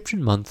 the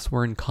Egyptian months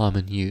were in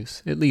common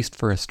use, at least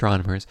for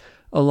astronomers,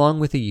 along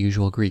with the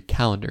usual Greek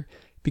calendar,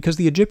 because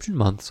the Egyptian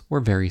months were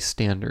very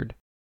standard.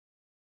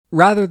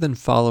 Rather than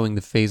following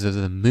the phases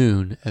of the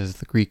moon as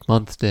the Greek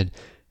months did,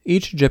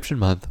 each Egyptian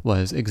month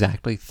was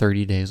exactly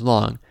 30 days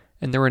long,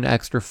 and there were an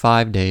extra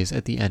 5 days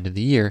at the end of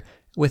the year,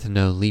 with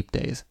no leap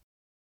days.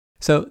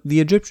 So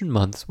the Egyptian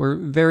months were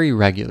very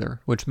regular,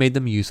 which made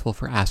them useful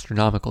for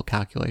astronomical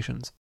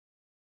calculations.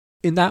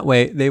 In that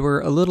way, they were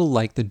a little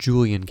like the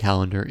Julian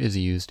calendar is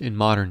used in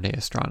modern-day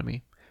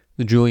astronomy.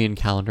 The Julian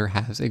calendar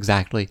has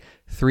exactly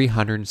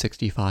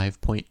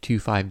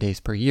 365.25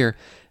 days per year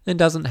and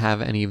doesn't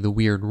have any of the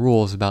weird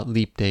rules about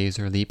leap days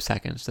or leap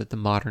seconds that the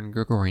modern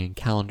Gregorian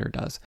calendar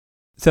does.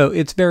 So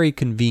it's very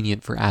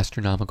convenient for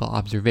astronomical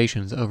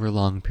observations over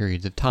long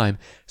periods of time,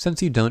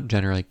 since you don't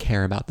generally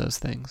care about those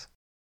things.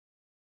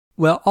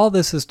 Well, all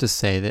this is to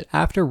say that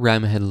after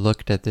Rehm had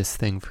looked at this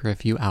thing for a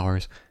few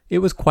hours, it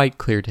was quite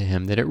clear to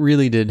him that it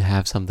really did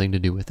have something to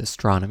do with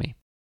astronomy.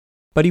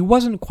 But he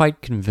wasn't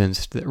quite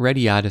convinced that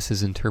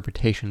Rediatus's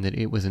interpretation that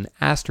it was an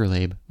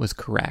astrolabe was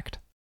correct.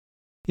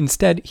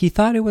 Instead, he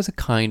thought it was a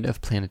kind of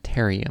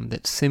planetarium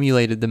that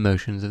simulated the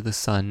motions of the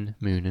sun,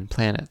 moon, and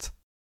planets.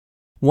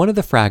 One of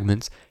the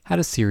fragments had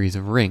a series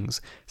of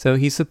rings, so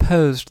he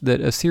supposed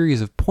that a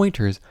series of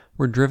pointers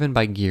were driven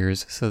by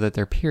gears so that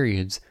their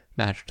periods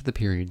matched the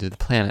periods of the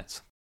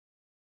planets.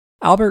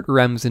 Albert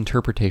Rehm's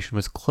interpretation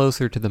was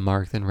closer to the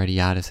mark than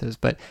Rediatus's,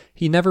 but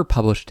he never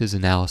published his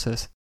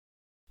analysis.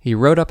 He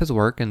wrote up his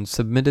work and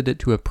submitted it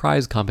to a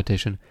prize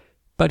competition,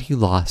 but he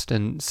lost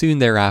and soon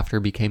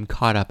thereafter became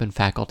caught up in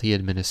faculty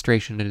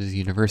administration at his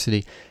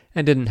university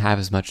and didn't have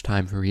as much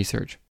time for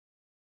research.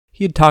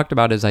 He had talked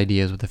about his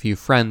ideas with a few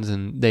friends,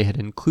 and they had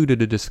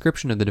included a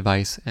description of the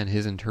device and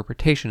his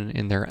interpretation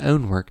in their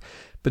own work,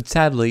 but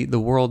sadly the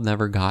world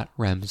never got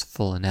Rehm's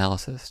full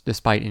analysis,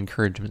 despite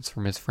encouragements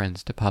from his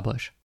friends to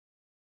publish.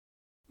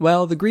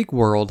 Well, the Greek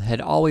world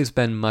had always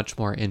been much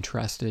more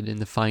interested in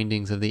the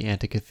findings of the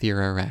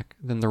Antikythera wreck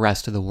than the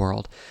rest of the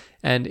world,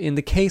 and in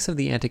the case of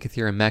the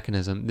Antikythera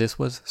mechanism, this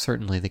was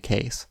certainly the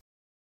case.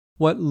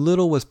 what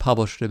little was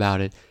published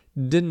about it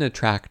didn't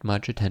attract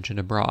much attention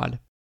abroad.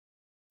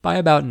 By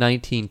about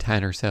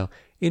 1910 or so,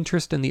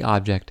 interest in the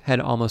object had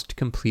almost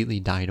completely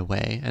died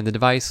away, and the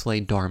device lay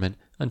dormant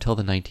until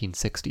the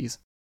 1960s.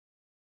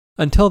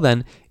 Until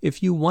then,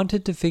 if you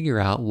wanted to figure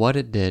out what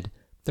it did,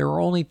 there were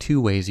only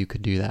two ways you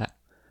could do that.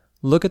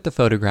 Look at the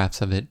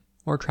photographs of it,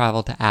 or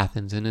travel to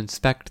Athens and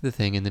inspect the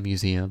thing in the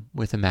museum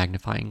with a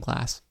magnifying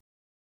glass.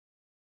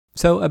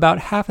 So about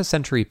half a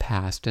century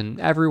passed, and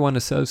everyone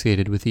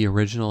associated with the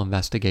original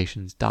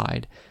investigations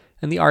died,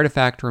 and the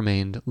artifact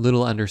remained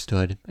little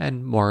understood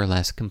and more or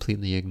less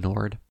completely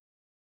ignored.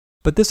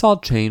 But this all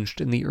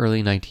changed in the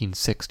early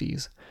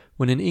 1960s,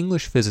 when an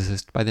English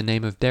physicist by the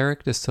name of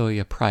Derek de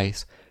Soya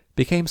Price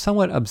became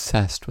somewhat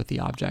obsessed with the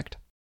object.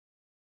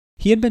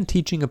 He had been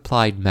teaching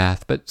applied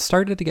math, but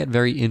started to get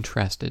very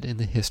interested in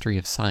the history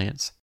of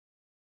science.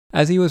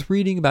 As he was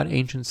reading about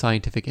ancient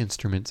scientific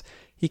instruments,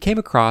 he came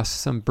across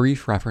some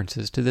brief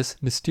references to this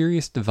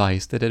mysterious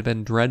device that had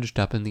been dredged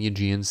up in the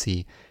Aegean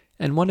Sea,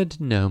 and wanted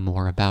to know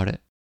more about it.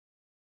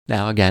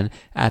 Now again,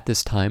 at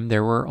this time,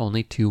 there were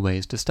only two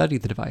ways to study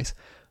the device: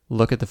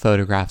 look at the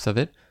photographs of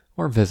it,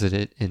 or visit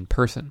it in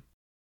person.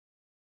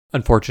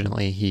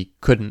 Unfortunately, he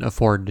couldn't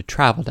afford to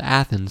travel to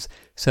Athens,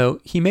 so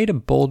he made a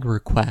bold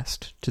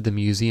request to the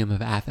Museum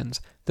of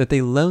Athens that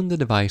they loan the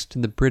device to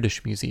the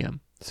British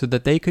Museum, so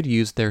that they could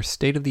use their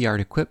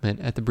state-of-the-art equipment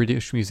at the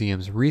British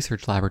Museum's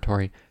research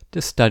laboratory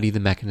to study the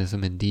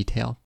mechanism in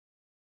detail.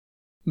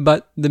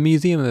 But the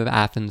Museum of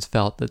Athens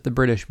felt that the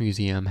British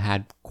Museum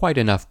had quite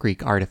enough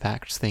Greek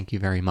artifacts, thank you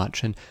very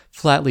much, and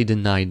flatly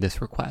denied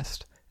this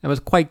request. It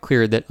was quite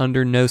clear that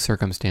under no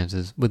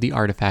circumstances would the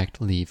artifact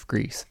leave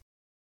Greece.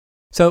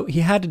 So he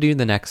had to do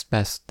the next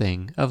best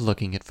thing of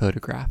looking at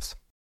photographs.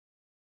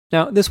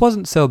 Now, this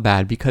wasn't so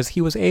bad because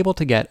he was able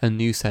to get a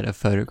new set of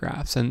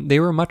photographs, and they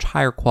were much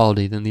higher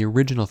quality than the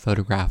original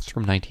photographs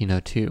from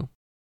 1902.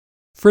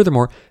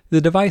 Furthermore,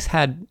 the device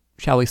had,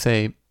 shall we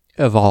say,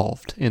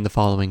 evolved in the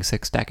following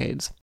 6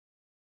 decades.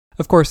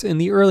 Of course, in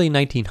the early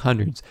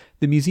 1900s,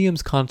 the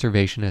museum's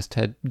conservationist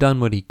had done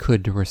what he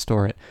could to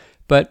restore it,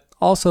 but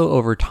also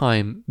over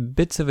time,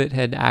 bits of it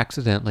had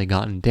accidentally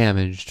gotten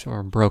damaged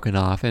or broken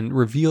off and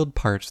revealed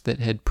parts that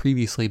had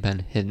previously been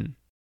hidden.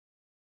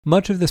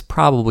 Much of this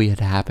probably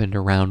had happened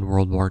around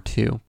World War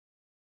II.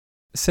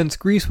 Since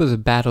Greece was a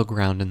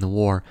battleground in the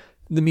war,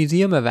 the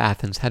Museum of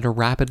Athens had to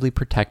rapidly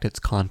protect its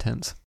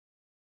contents.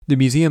 The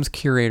museum's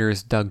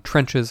curators dug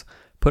trenches,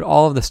 put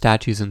all of the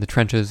statues in the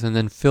trenches, and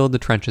then filled the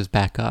trenches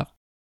back up.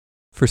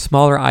 For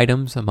smaller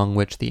items, among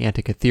which the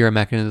Antikythera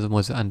mechanism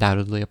was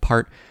undoubtedly a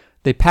part,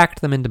 they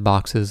packed them into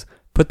boxes,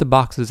 put the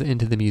boxes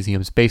into the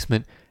museum's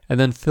basement, and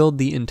then filled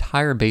the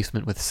entire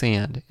basement with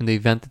sand in the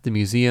event that the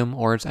museum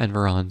or its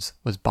environs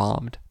was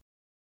bombed.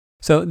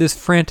 So this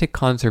frantic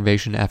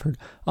conservation effort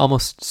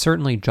almost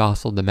certainly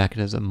jostled the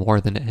mechanism more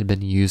than it had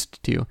been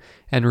used to,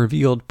 and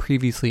revealed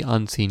previously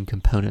unseen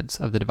components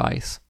of the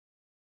device.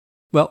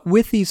 Well,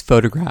 with these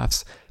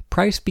photographs,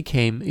 Price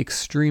became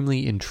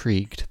extremely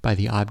intrigued by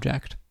the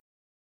object.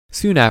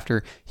 Soon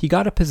after, he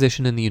got a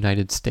position in the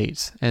United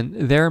States, and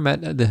there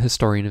met the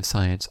historian of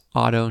science,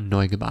 Otto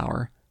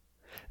Neugebauer.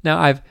 Now,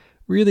 I've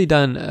really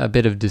done a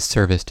bit of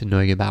disservice to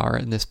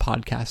Neugebauer in this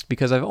podcast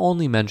because I've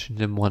only mentioned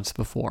him once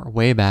before,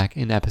 way back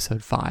in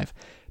episode 5,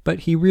 but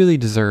he really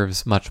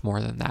deserves much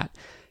more than that.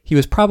 He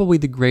was probably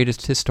the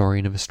greatest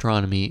historian of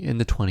astronomy in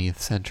the 20th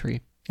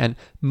century, and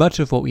much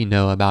of what we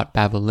know about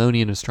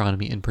Babylonian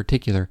astronomy in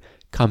particular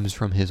comes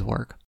from his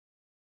work.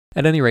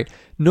 At any rate,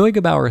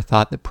 Neugebauer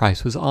thought that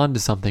Price was onto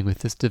something with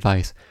this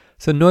device,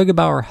 so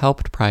Neugebauer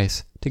helped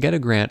Price to get a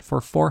grant for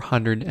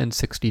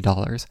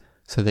 $460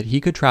 so that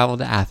he could travel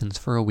to Athens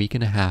for a week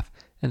and a half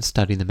and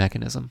study the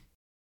mechanism.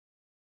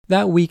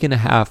 That week and a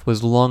half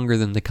was longer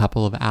than the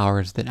couple of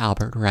hours that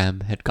Albert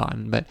Rem had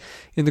gotten, but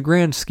in the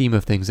grand scheme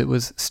of things it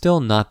was still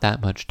not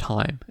that much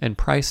time, and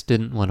Price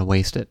didn't want to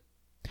waste it.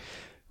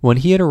 When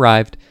he had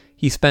arrived,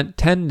 he spent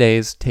 10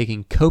 days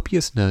taking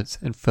copious notes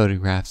and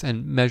photographs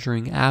and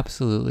measuring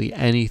absolutely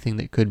anything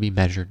that could be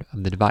measured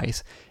of the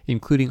device,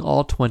 including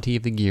all 20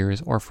 of the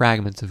gears or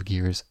fragments of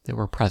gears that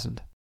were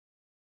present.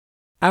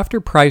 After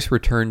Price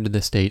returned to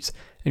the States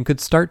and could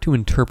start to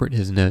interpret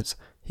his notes,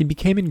 he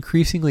became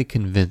increasingly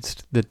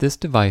convinced that this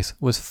device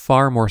was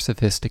far more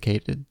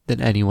sophisticated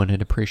than anyone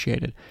had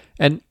appreciated,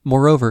 and,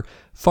 moreover,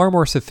 far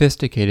more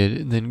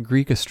sophisticated than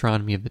Greek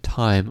astronomy of the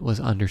time was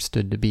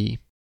understood to be.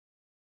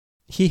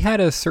 He had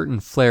a certain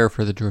flair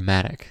for the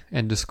dramatic,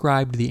 and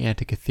described the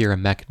Antikythera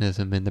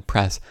mechanism in the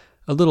press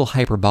a little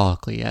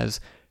hyperbolically as,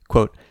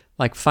 quote,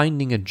 like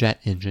finding a jet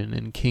engine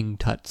in King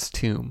Tut's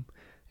tomb,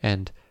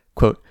 and,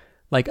 quote,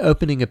 like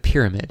opening a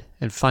pyramid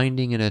and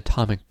finding an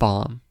atomic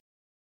bomb.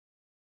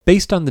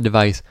 Based on the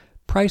device,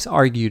 Price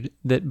argued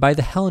that by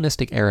the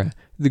Hellenistic era,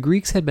 the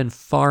Greeks had been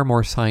far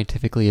more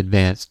scientifically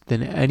advanced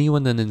than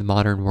anyone in the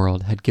modern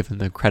world had given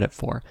them credit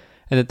for,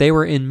 and that they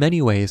were in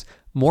many ways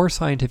more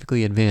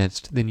scientifically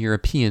advanced than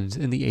Europeans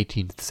in the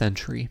 18th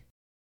century.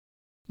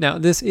 Now,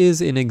 this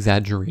is an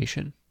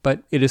exaggeration,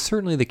 but it is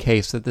certainly the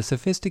case that the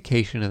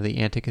sophistication of the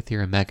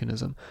Antikythera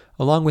mechanism,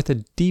 along with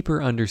a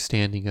deeper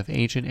understanding of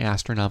ancient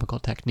astronomical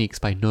techniques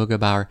by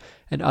Neugebauer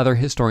and other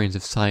historians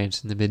of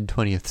science in the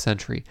mid-20th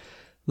century,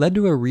 led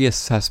to a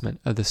reassessment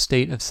of the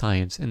state of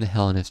science in the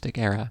Hellenistic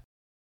era.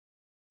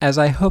 As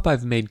I hope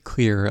I've made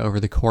clear over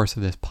the course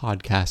of this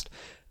podcast,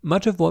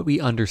 much of what we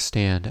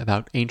understand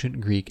about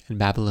ancient Greek and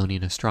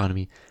Babylonian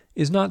astronomy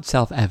is not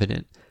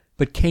self-evident,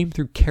 but came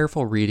through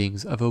careful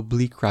readings of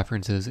oblique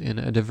references in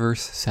a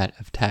diverse set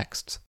of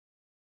texts.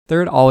 There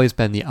had always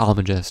been the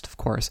Almagest, of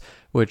course,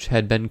 which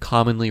had been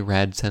commonly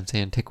read since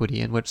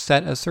antiquity and which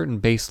set a certain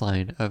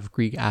baseline of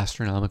Greek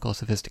astronomical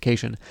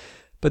sophistication,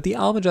 but the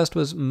Almagest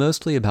was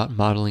mostly about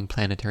modeling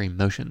planetary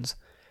motions.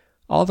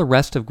 All the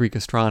rest of Greek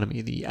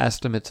astronomy, the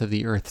estimates of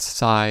the Earth's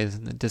size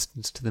and the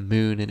distance to the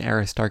moon and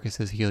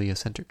Aristarchus's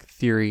heliocentric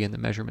theory and the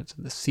measurements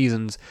of the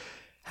seasons,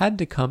 had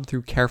to come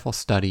through careful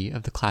study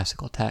of the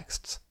classical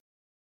texts.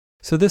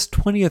 So this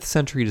 20th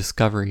century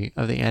discovery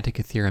of the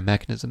Antikythera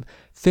mechanism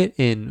fit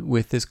in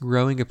with this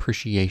growing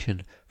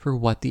appreciation for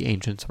what the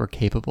ancients were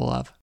capable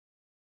of.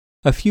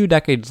 A few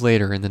decades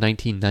later, in the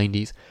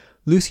 1990s,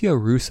 Lucio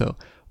Russo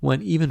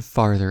went even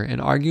farther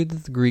and argued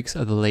that the Greeks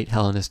of the late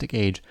Hellenistic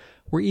age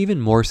were even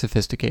more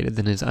sophisticated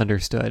than is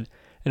understood,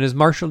 and has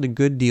marshaled a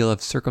good deal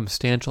of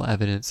circumstantial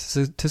evidence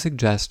to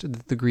suggest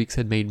that the Greeks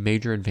had made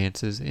major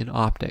advances in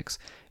optics,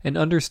 and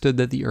understood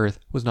that the Earth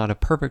was not a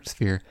perfect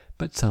sphere,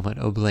 but somewhat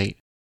oblate.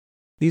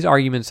 These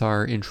arguments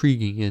are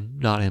intriguing and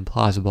not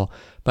implausible,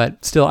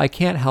 but still I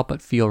can't help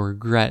but feel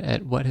regret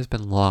at what has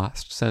been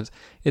lost, since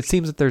it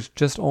seems that there's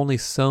just only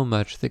so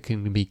much that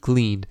can be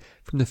gleaned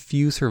from the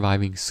few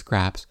surviving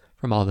scraps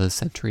from all those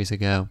centuries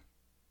ago.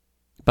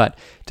 But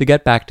to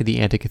get back to the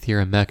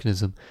Antikythera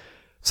mechanism,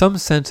 some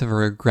sense of a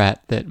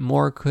regret that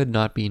more could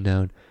not be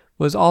known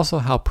was also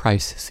how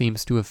Price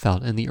seems to have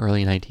felt in the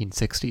early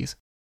 1960s.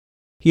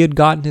 He had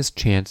gotten his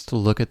chance to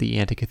look at the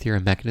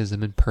Antikythera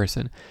mechanism in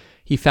person.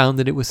 He found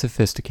that it was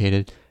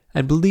sophisticated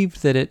and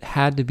believed that it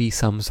had to be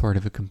some sort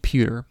of a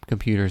computer,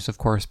 computers of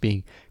course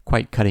being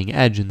quite cutting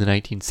edge in the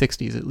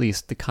 1960s, at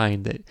least the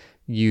kind that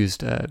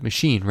used a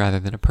machine rather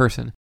than a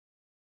person.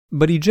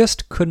 But he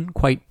just couldn't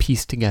quite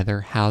piece together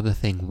how the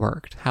thing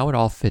worked, how it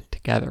all fit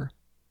together.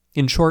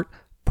 In short,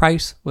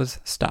 Price was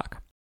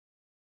stuck.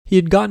 He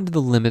had gotten to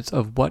the limits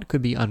of what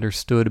could be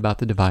understood about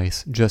the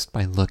device just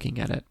by looking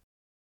at it.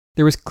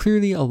 There was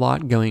clearly a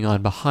lot going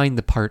on behind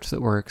the parts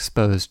that were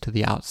exposed to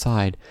the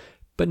outside,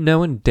 but no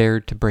one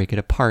dared to break it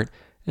apart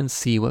and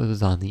see what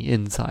was on the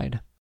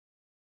inside.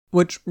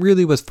 Which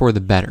really was for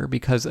the better,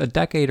 because a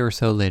decade or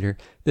so later,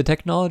 the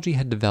technology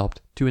had developed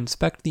to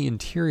inspect the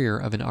interior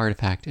of an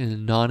artifact in a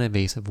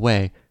non-invasive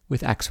way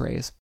with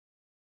X-rays.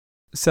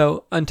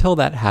 So, until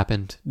that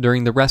happened,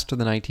 during the rest of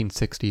the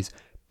 1960s,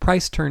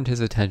 Price turned his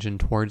attention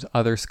towards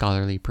other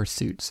scholarly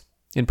pursuits,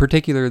 in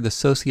particular the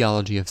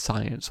sociology of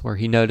science, where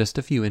he noticed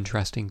a few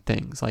interesting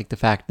things, like the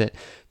fact that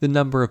the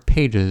number of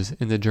pages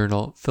in the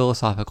journal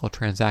Philosophical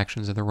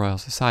Transactions of the Royal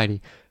Society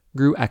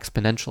grew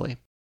exponentially.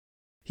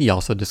 He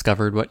also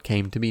discovered what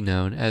came to be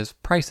known as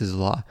Price's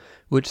Law,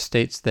 which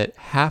states that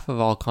half of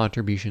all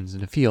contributions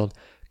in a field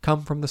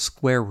come from the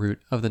square root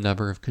of the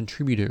number of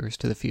contributors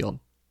to the field.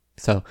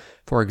 So,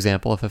 for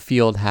example, if a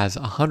field has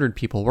 100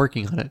 people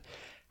working on it,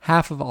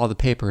 half of all the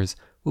papers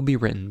will be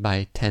written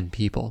by 10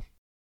 people.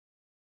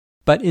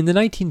 But in the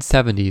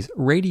 1970s,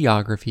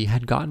 radiography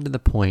had gotten to the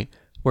point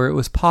where it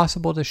was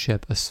possible to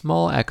ship a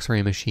small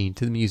X-ray machine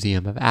to the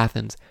Museum of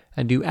Athens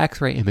and do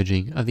X-ray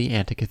imaging of the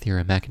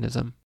Antikythera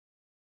mechanism.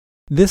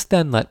 This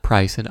then let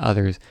Price and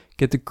others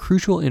get the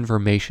crucial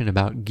information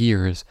about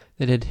gears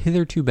that had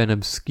hitherto been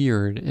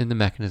obscured in the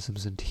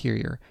mechanism's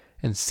interior,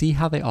 and see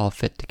how they all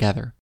fit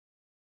together.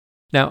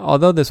 Now,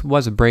 although this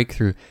was a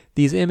breakthrough,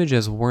 these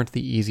images weren't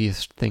the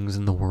easiest things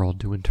in the world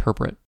to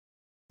interpret.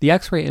 The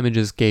X-ray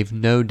images gave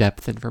no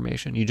depth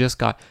information. You just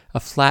got a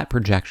flat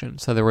projection,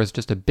 so there was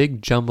just a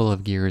big jumble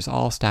of gears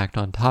all stacked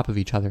on top of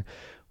each other,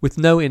 with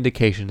no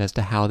indication as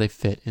to how they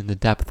fit in the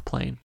depth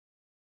plane.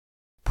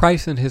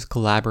 Price and his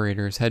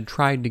collaborators had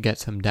tried to get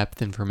some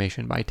depth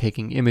information by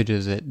taking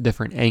images at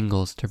different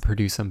angles to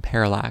produce some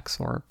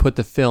parallax, or put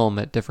the film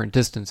at different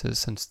distances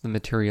since the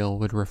material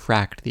would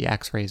refract the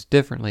X-rays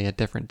differently at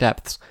different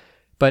depths,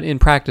 but in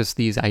practice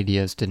these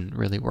ideas didn't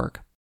really work.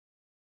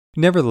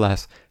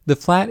 Nevertheless, the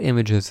flat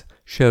images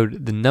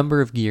showed the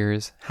number of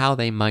gears, how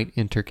they might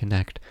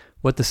interconnect,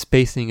 what the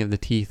spacing of the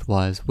teeth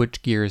was,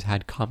 which gears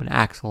had common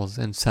axles,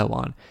 and so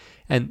on,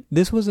 and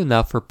this was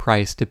enough for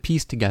Price to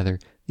piece together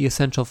the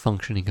essential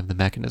functioning of the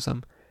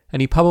mechanism,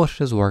 and he published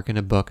his work in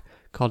a book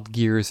called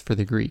Gears for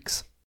the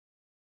Greeks.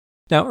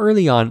 Now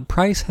early on,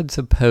 Price had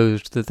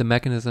supposed that the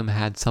mechanism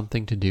had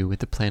something to do with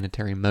the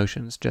planetary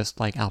motions, just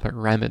like Albert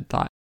Rem had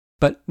thought,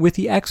 but with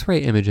the X-ray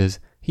images,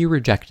 he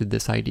rejected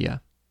this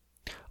idea.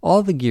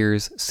 All the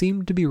gears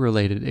seemed to be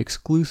related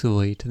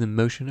exclusively to the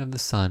motion of the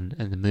sun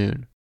and the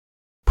moon.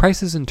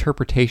 Price's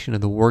interpretation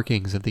of the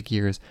workings of the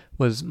gears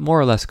was more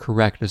or less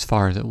correct as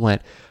far as it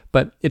went,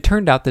 but it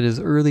turned out that his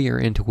earlier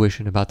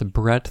intuition about the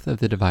breadth of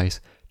the device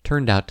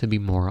turned out to be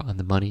more on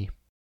the money.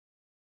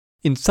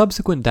 In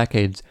subsequent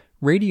decades,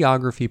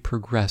 radiography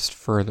progressed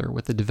further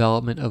with the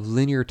development of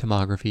linear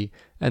tomography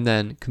and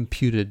then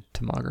computed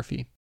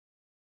tomography.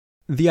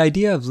 The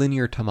idea of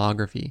linear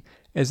tomography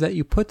is that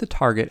you put the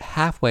target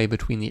halfway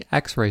between the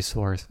X-ray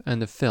source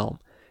and the film,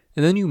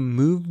 and then you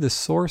move the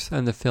source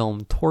and the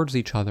film towards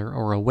each other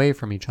or away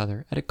from each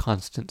other at a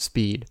constant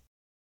speed.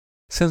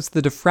 Since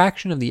the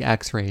diffraction of the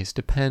X-rays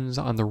depends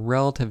on the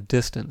relative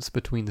distance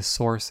between the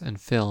source and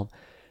film,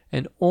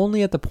 and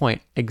only at the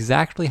point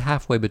exactly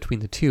halfway between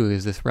the two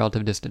is this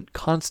relative distance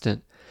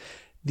constant,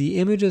 the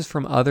images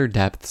from other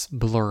depths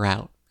blur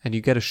out, and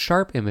you get a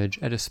sharp image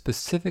at a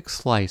specific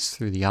slice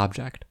through the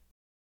object.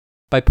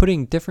 By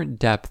putting different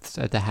depths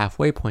at the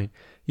halfway point,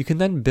 you can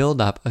then build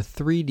up a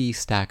 3D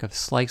stack of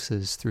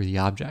slices through the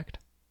object.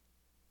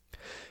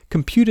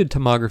 Computed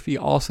tomography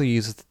also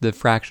uses the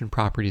diffraction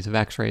properties of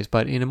X-rays,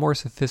 but in a more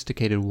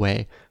sophisticated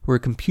way, where a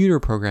computer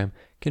program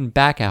can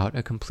back out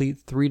a complete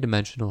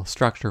three-dimensional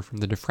structure from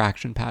the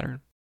diffraction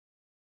pattern.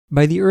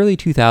 By the early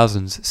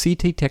 2000s,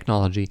 CT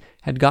technology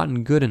had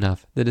gotten good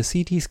enough that a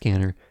CT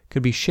scanner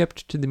could be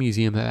shipped to the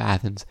Museum of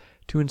Athens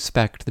to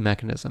inspect the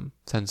mechanism,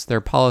 since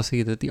their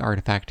policy that the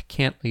artifact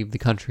can't leave the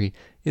country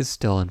is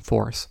still in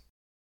force.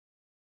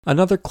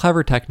 Another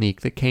clever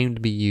technique that came to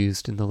be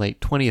used in the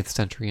late 20th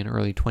century and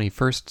early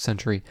 21st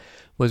century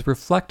was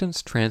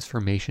reflectance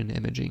transformation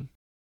imaging.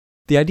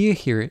 The idea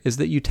here is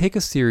that you take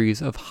a series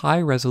of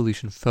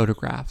high-resolution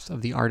photographs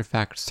of the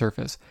artifact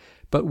surface,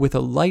 but with a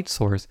light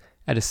source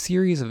at a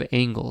series of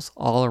angles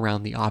all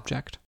around the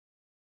object.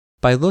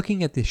 By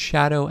looking at the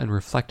shadow and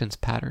reflectance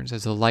patterns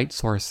as the light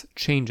source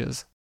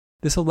changes,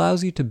 this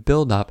allows you to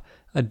build up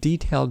a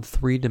detailed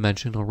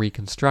three-dimensional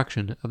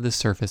reconstruction of the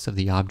surface of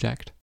the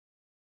object.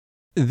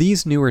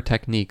 These newer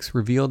techniques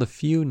revealed a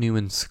few new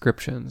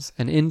inscriptions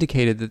and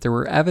indicated that there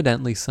were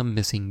evidently some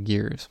missing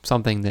gears,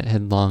 something that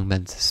had long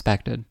been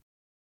suspected.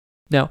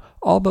 Now,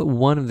 all but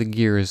one of the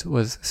gears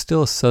was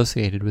still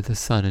associated with the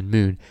sun and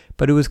moon,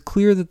 but it was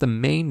clear that the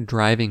main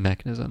driving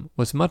mechanism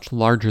was much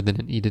larger than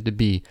it needed to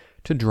be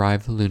to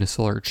drive the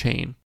lunisolar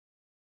chain.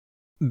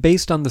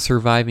 Based on the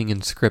surviving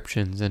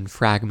inscriptions and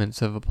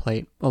fragments of a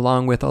plate,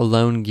 along with a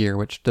lone gear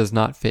which does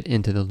not fit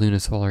into the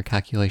lunisolar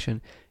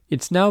calculation,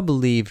 it's now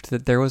believed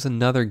that there was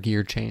another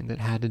gear chain that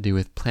had to do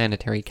with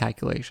planetary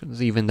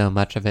calculations, even though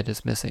much of it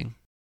is missing.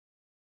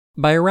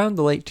 By around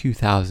the late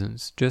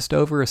 2000s, just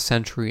over a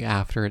century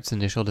after its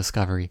initial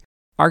discovery,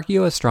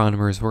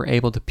 archaeoastronomers were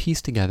able to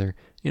piece together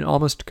an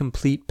almost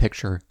complete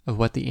picture of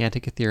what the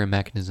Antikythera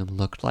mechanism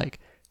looked like,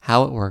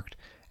 how it worked,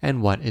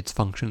 and what its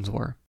functions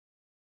were.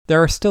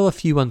 There are still a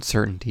few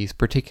uncertainties,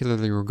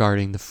 particularly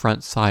regarding the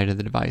front side of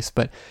the device,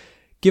 but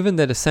given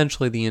that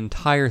essentially the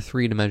entire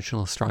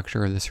three-dimensional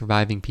structure of the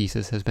surviving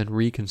pieces has been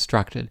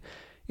reconstructed,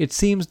 it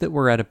seems that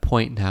we're at a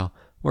point now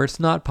where it's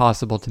not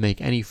possible to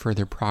make any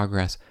further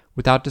progress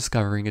without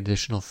discovering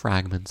additional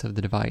fragments of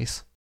the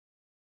device.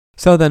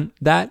 So then,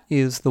 that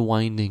is the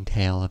winding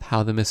tale of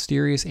how the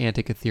mysterious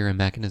Antikythera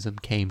mechanism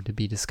came to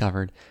be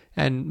discovered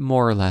and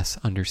more or less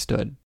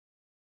understood.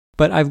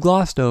 But I've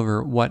glossed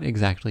over what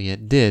exactly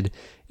it did,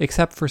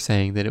 except for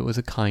saying that it was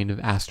a kind of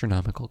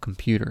astronomical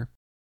computer.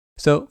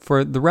 So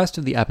for the rest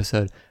of the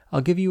episode,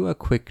 I'll give you a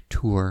quick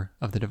tour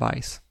of the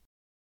device.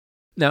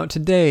 Now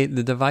today,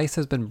 the device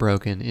has been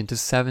broken into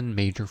 7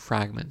 major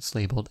fragments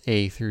labeled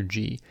A through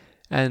G,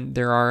 and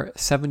there are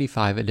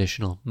 75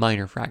 additional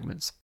minor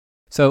fragments.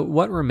 So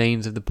what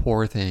remains of the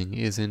poor thing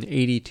is in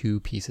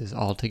 82 pieces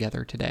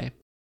altogether today.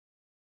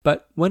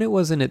 But when it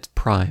was in its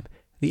prime,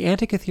 the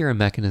Antikythera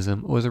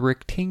mechanism was a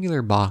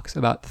rectangular box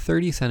about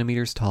 30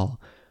 centimeters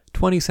tall,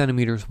 20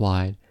 centimeters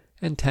wide,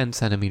 and 10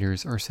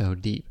 centimeters or so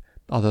deep,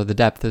 although the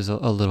depth is a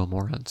little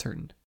more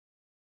uncertain.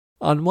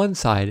 On one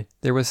side,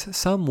 there was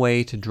some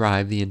way to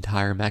drive the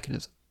entire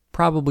mechanism,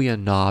 probably a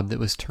knob that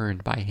was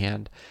turned by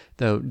hand,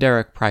 though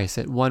Derek Price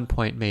at one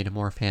point made a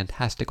more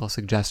fantastical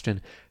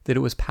suggestion that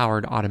it was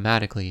powered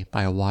automatically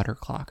by a water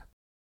clock.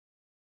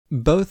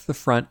 Both the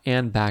front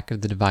and back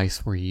of the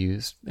device were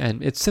used,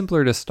 and it's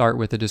simpler to start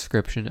with a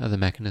description of the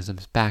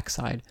mechanism's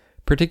backside,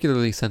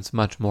 particularly since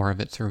much more of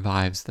it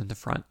survives than the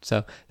front,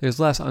 so there's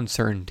less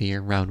uncertainty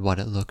around what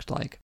it looked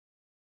like.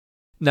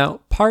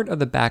 Now, part of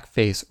the back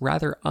face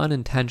rather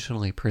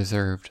unintentionally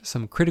preserved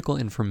some critical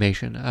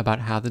information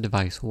about how the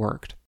device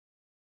worked.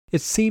 It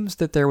seems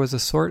that there was a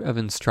sort of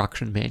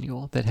instruction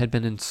manual that had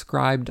been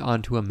inscribed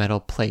onto a metal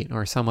plate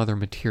or some other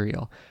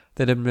material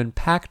that had been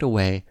packed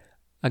away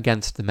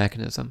against the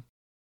mechanism.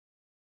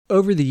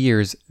 Over the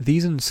years,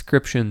 these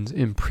inscriptions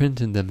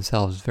imprinted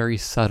themselves very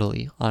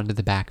subtly onto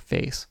the back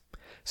face.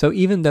 So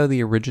even though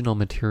the original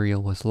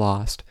material was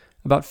lost,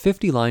 about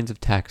 50 lines of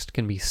text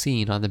can be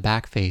seen on the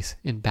back face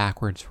in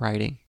backwards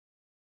writing.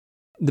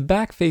 The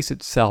back face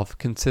itself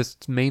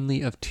consists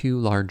mainly of 2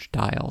 large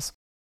dials.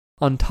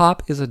 On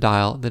top is a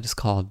dial that is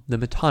called the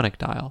metonic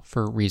dial,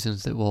 for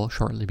reasons that will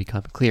shortly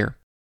become clear.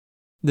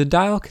 The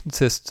dial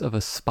consists of a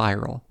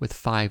spiral with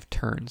 5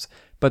 turns,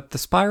 but the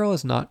spiral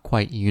is not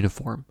quite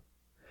uniform.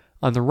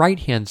 On the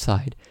right-hand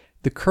side,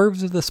 the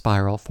curves of the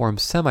spiral form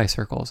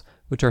semicircles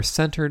which are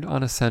centered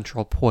on a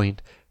central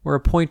point where a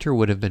pointer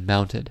would have been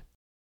mounted.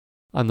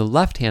 On the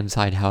left-hand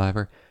side,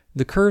 however,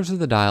 the curves of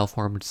the dial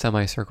formed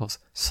semicircles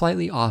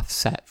slightly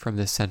offset from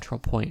this central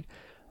point,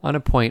 on a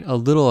point a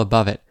little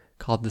above it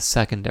called the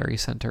secondary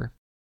center.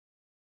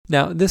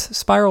 Now, this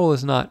spiral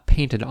was not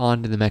painted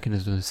onto the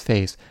mechanism's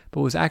face,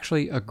 but was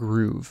actually a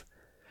groove.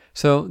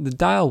 So the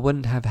dial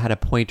wouldn't have had a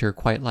pointer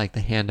quite like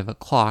the hand of a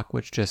clock,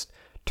 which just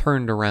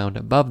turned around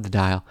above the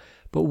dial,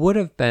 but would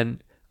have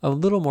been a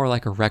little more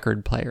like a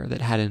record player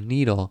that had a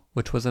needle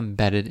which was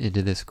embedded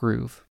into this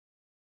groove.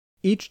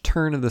 Each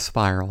turn of the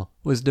spiral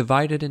was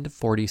divided into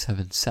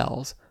 47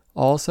 cells,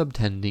 all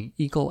subtending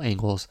equal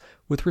angles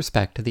with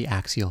respect to the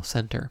axial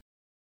center.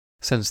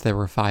 Since there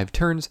were 5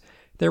 turns,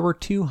 there were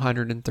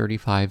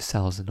 235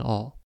 cells in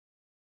all.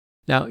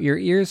 Now, your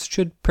ears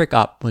should prick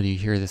up when you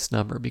hear this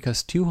number,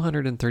 because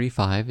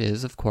 235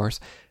 is, of course,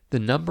 the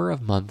number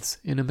of months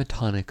in a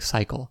metonic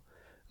cycle,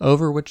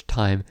 over which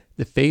time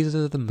the phases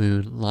of the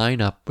moon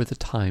line up with the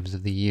times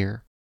of the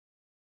year.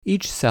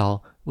 Each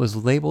cell was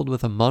labeled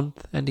with a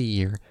month and a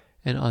year,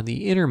 and on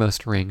the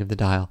innermost ring of the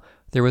dial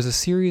there was a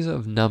series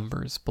of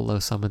numbers below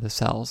some of the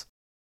cells.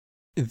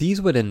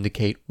 These would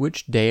indicate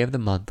which day of the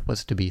month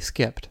was to be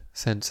skipped,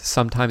 since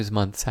sometimes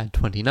months had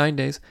 29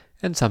 days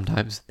and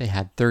sometimes they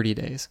had 30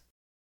 days.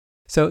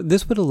 So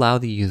this would allow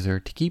the user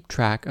to keep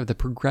track of the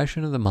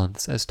progression of the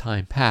months as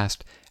time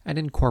passed and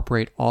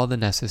incorporate all the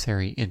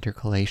necessary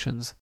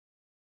intercalations.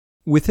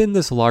 Within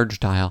this large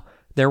dial,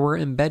 there were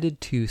embedded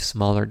 2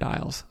 smaller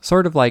dials,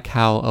 sort of like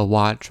how a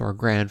watch or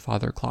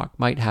grandfather clock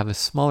might have a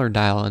smaller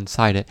dial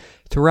inside it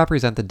to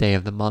represent the day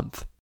of the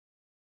month.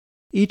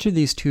 Each of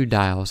these 2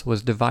 dials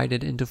was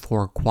divided into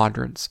 4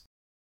 quadrants.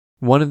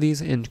 One of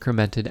these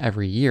incremented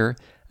every year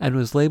and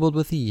was labeled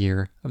with the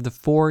year of the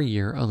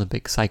 4-year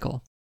Olympic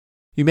cycle.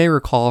 You may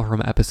recall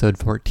from episode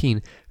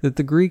 14 that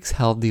the Greeks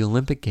held the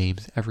Olympic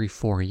Games every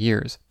 4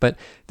 years, but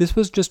this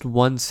was just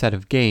one set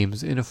of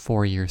games in a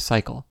 4-year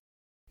cycle.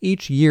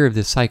 Each year of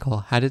this cycle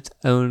had its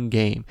own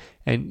game,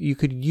 and you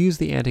could use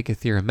the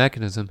Antikythera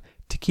mechanism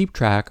to keep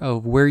track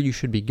of where you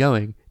should be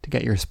going to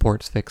get your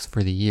sports fix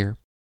for the year.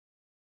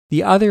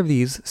 The other of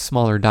these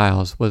smaller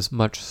dials was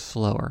much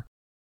slower.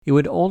 It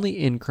would only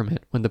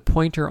increment when the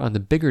pointer on the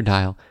bigger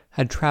dial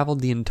had traveled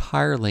the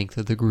entire length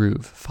of the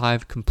groove,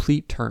 5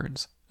 complete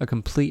turns, a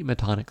complete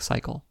metonic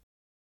cycle.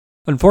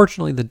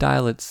 Unfortunately, the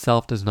dial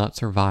itself does not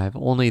survive,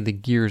 only the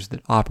gears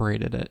that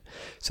operated it,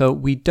 so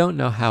we don't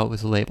know how it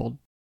was labeled.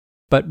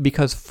 But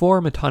because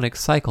 4 metonic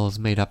cycles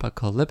made up a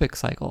calypic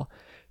cycle,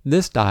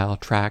 this dial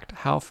tracked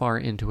how far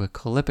into a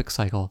calypic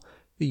cycle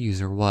the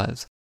user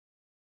was.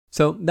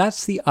 So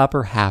that's the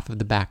upper half of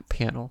the back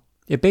panel.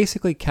 It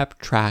basically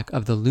kept track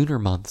of the lunar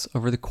months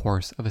over the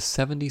course of a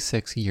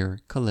 76-year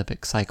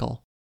calypic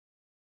cycle.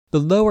 The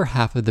lower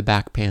half of the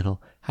back panel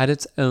had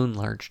its own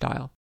large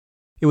dial.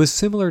 It was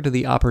similar to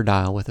the upper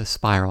dial with a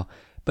spiral,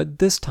 but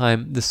this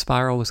time the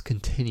spiral was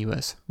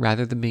continuous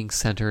rather than being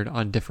centered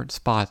on different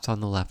spots on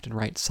the left and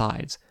right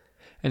sides,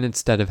 and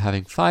instead of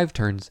having 5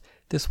 turns,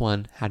 this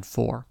one had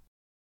 4.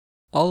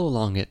 All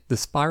along it, the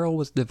spiral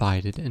was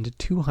divided into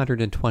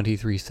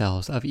 223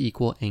 cells of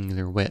equal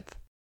angular width.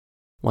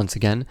 Once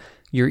again,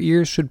 your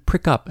ears should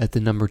prick up at the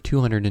number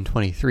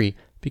 223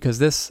 because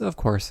this, of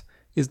course,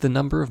 is the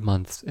number of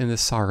months in the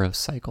Saros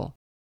cycle.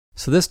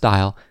 So this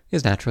dial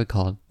is naturally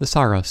called the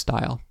Saros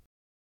dial.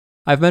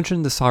 I've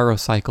mentioned the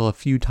Saros cycle a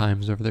few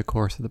times over the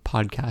course of the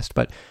podcast,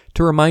 but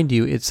to remind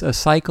you, it's a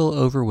cycle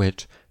over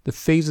which the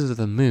phases of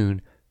the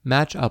moon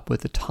match up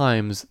with the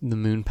times the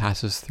moon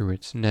passes through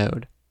its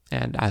node,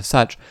 and as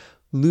such,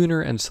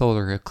 lunar and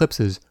solar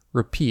eclipses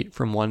repeat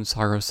from one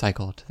Saros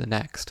cycle to the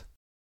next.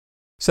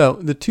 So,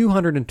 the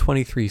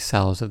 223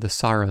 cells of the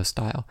Saros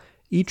dial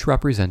each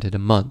represented a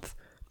month,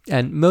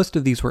 and most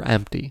of these were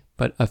empty,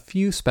 but a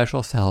few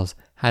special cells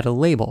had a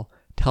label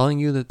telling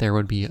you that there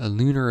would be a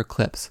lunar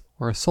eclipse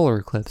or a solar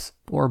eclipse,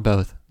 or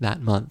both,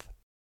 that month.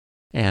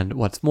 And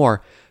what's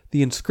more,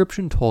 the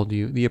inscription told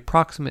you the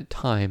approximate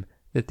time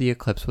that the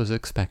eclipse was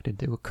expected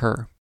to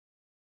occur.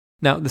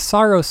 Now, the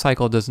Saros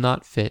cycle does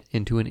not fit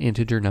into an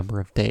integer number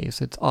of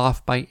days. It's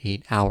off by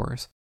 8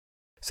 hours.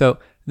 So,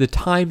 the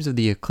times of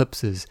the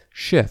eclipses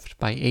shift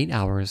by 8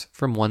 hours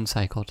from one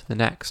cycle to the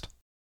next.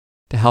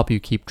 To help you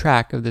keep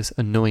track of this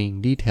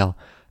annoying detail,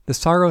 the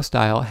Saros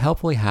dial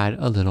helpfully had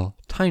a little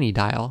tiny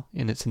dial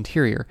in its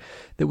interior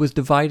that was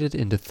divided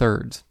into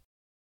thirds.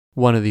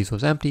 One of these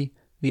was empty,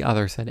 the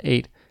other said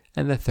 8,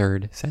 and the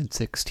third said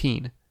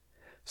 16.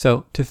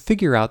 So, to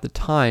figure out the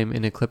time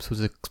an eclipse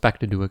was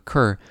expected to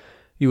occur,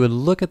 you would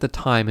look at the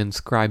time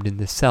inscribed in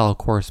the cell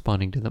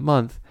corresponding to the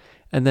month,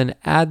 and then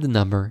add the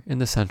number in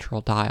the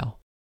central dial.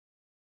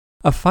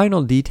 A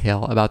final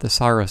detail about the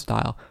Saros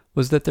dial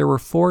was that there were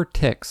 4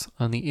 ticks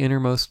on the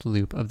innermost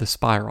loop of the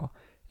spiral,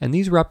 and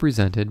these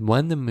represented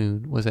when the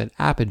moon was at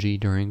apogee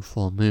during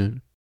full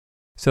moon.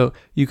 So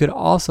you could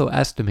also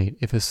estimate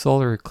if a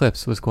solar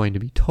eclipse was going to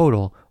be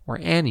total or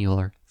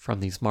annular from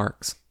these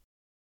marks.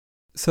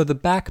 So the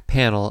back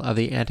panel of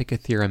the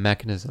Antikythera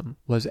mechanism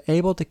was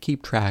able to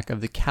keep track of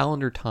the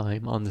calendar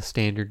time on the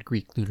standard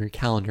Greek lunar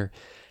calendar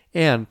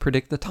and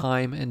predict the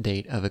time and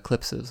date of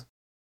eclipses.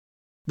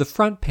 The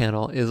front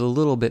panel is a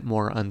little bit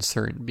more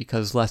uncertain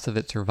because less of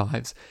it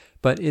survives,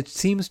 but it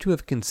seems to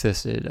have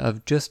consisted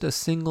of just a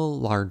single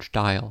large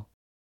dial.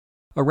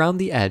 Around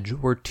the edge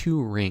were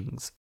 2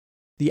 rings.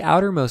 The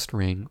outermost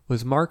ring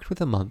was marked with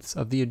the months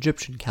of the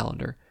Egyptian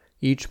calendar,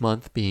 each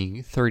month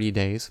being 30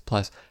 days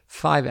plus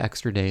 5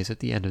 extra days at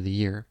the end of the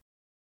year.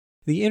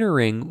 The inner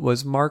ring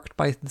was marked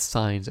by the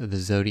signs of the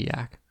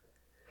zodiac.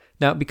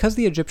 Now, because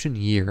the Egyptian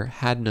year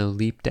had no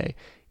leap day,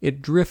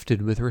 it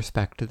drifted with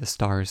respect to the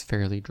stars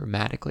fairly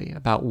dramatically,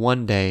 about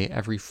 1 day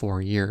every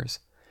 4 years.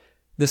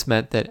 This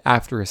meant that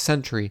after a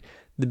century,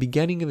 the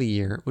beginning of a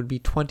year would be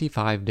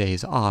 25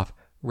 days off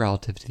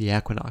relative to the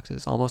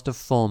equinoxes, almost a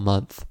full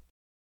month.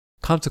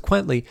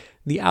 Consequently,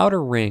 the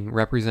outer ring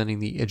representing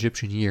the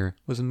Egyptian year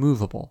was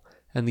movable,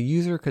 and the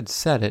user could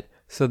set it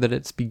so that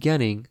its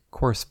beginning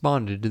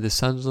corresponded to the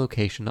sun's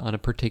location on a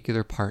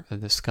particular part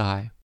of the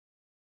sky.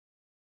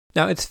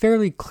 Now, it's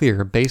fairly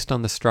clear, based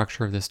on the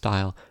structure of this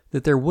dial,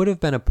 that there would have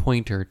been a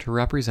pointer to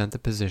represent the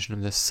position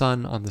of the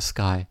sun on the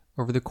sky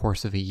over the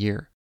course of a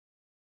year.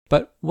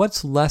 But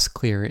what's less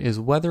clear is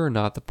whether or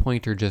not the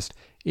pointer just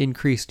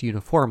increased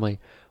uniformly,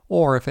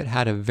 or if it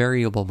had a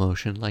variable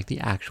motion like the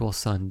actual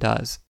sun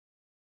does.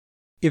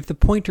 If the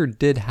pointer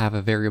did have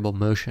a variable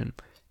motion,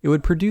 it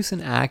would produce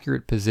an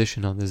accurate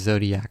position on the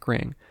zodiac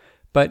ring,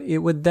 but it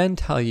would then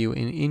tell you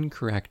an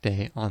incorrect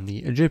day on the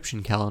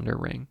Egyptian calendar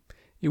ring.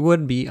 It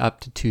would be up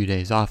to 2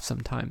 days off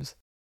sometimes.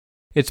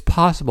 It's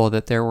possible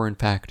that there were in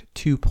fact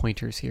 2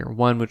 pointers here,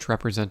 one which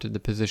represented the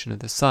position of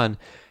the sun,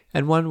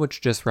 and one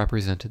which just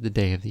represented the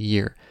day of the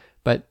year,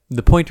 but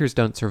the pointers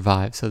don't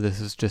survive, so this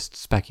is just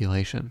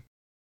speculation.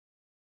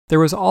 There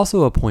was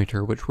also a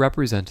pointer which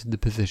represented the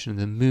position of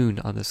the moon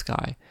on the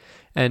sky,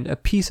 and a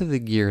piece of the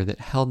gear that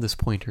held this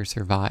pointer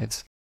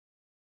survives.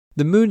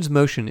 The moon's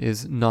motion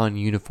is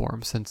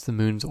non-uniform since the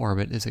moon's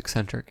orbit is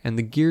eccentric, and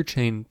the gear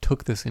chain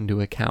took this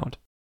into account.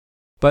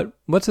 But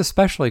what's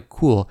especially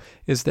cool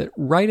is that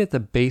right at the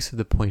base of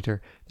the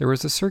pointer, there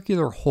was a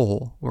circular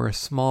hole where a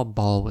small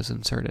ball was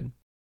inserted.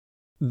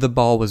 The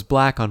ball was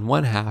black on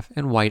one half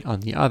and white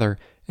on the other,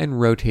 and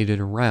rotated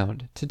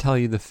around to tell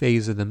you the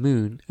phase of the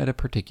moon at a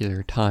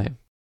particular time.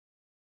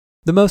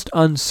 The most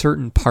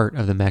uncertain part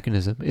of the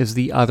mechanism is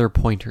the other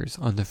pointers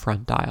on the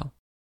front dial.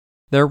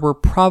 There were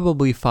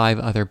probably 5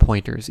 other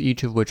pointers,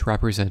 each of which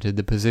represented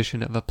the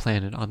position of a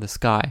planet on the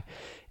sky,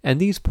 and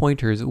these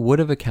pointers would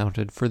have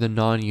accounted for the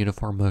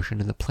non-uniform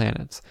motion of the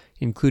planets,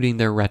 including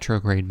their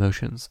retrograde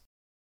motions.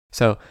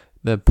 So,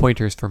 the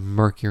pointers for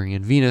Mercury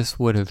and Venus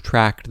would have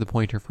tracked the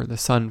pointer for the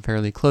Sun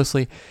fairly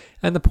closely,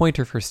 and the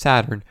pointer for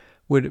Saturn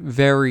would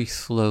very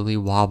slowly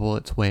wobble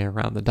its way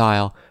around the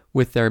dial,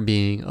 with there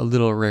being a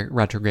little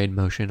retrograde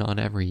motion on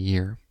every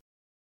year.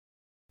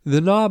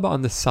 The knob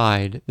on the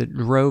side that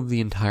drove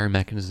the entire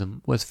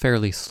mechanism was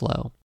fairly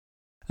slow.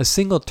 A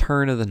single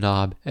turn of the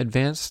knob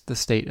advanced the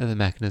state of the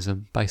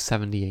mechanism by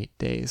 78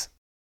 days.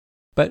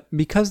 But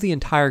because the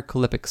entire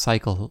Callipic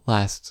cycle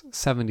lasts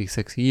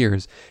 76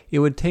 years, it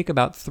would take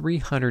about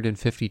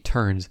 350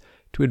 turns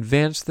to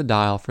advance the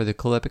dial for the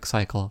Callipic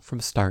cycle from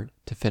start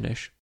to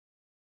finish.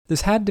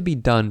 This had to be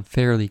done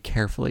fairly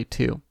carefully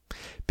too.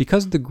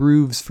 Because the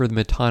grooves for the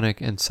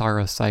Metonic and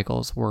Saros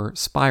cycles were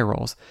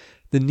spirals,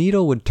 the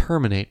needle would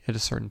terminate at a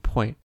certain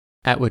point,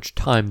 at which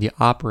time the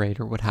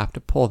operator would have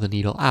to pull the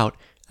needle out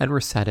and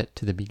reset it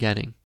to the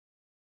beginning.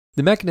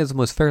 The mechanism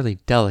was fairly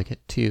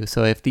delicate too,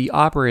 so if the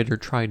operator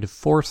tried to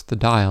force the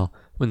dial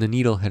when the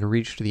needle had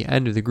reached the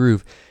end of the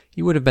groove,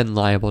 he would have been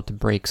liable to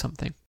break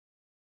something.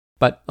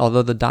 But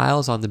although the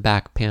dials on the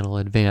back panel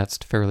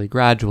advanced fairly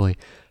gradually,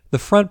 the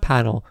front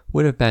panel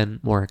would have been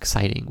more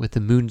exciting, with the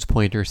moon's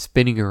pointer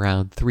spinning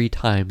around 3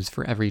 times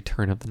for every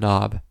turn of the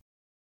knob.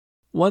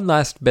 One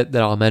last bit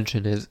that I'll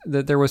mention is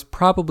that there was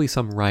probably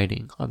some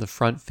writing on the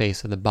front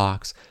face of the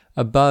box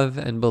above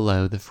and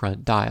below the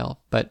front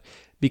dial, but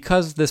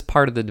because this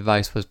part of the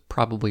device was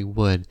probably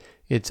wood,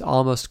 it's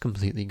almost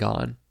completely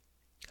gone.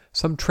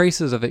 Some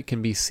traces of it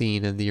can be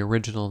seen in the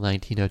original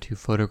 1902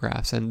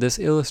 photographs, and this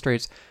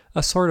illustrates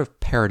a sort of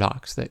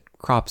paradox that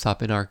crops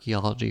up in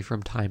archaeology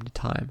from time to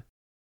time.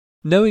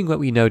 Knowing what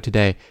we know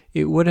today,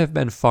 it would have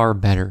been far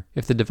better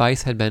if the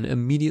device had been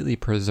immediately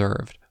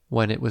preserved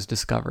when it was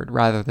discovered,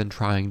 rather than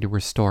trying to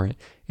restore it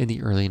in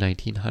the early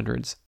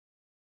 1900s.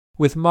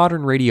 With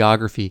modern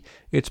radiography,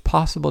 it's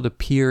possible to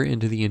peer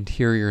into the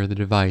interior of the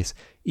device,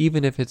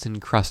 even if it's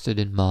encrusted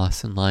in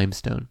moss and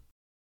limestone.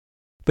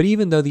 But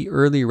even though the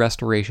early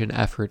restoration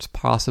efforts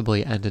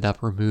possibly ended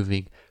up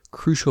removing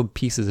crucial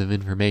pieces of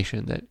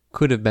information that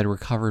could have been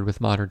recovered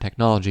with modern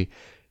technology,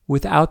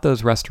 without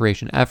those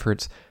restoration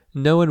efforts,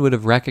 no one would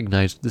have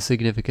recognized the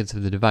significance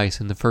of the device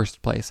in the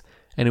first place,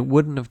 and it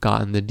wouldn't have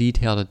gotten the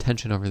detailed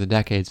attention over the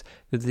decades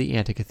that the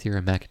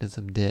Antikythera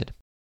mechanism did.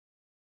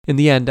 In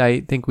the end,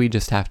 I think we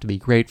just have to be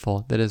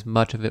grateful that as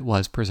much of it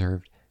was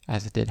preserved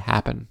as it did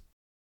happen.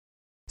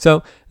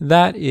 So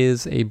that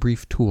is a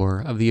brief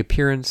tour of the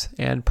appearance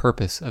and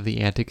purpose of the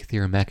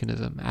Antikythera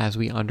mechanism as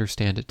we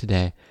understand it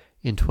today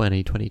in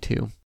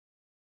 2022.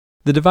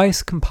 The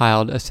device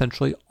compiled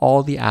essentially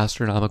all the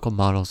astronomical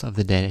models of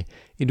the day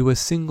into a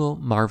single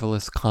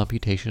marvelous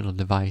computational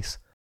device.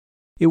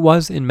 It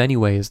was in many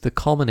ways the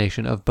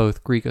culmination of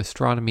both Greek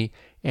astronomy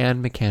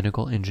and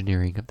mechanical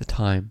engineering of the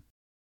time.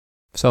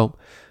 So,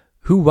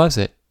 who was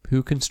it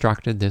who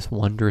constructed this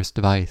wondrous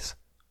device?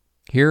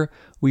 Here,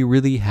 we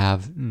really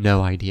have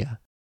no idea.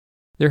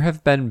 There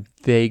have been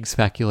vague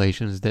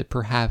speculations that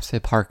perhaps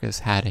Hipparchus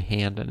had a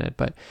hand in it,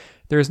 but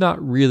there is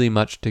not really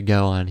much to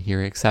go on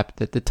here except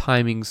that the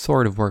timing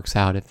sort of works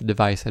out if the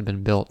device had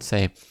been built,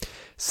 say,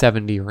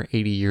 70 or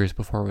 80 years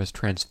before it was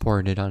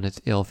transported on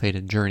its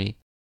ill-fated journey,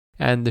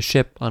 and the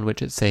ship on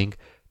which it sank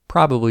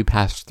probably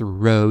passed through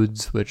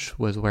Rhodes, which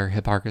was where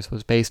Hipparchus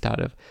was based out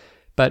of,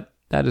 but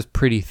that is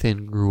pretty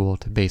thin gruel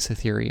to base a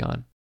theory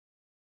on.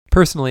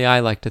 Personally, I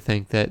like to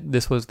think that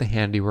this was the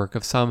handiwork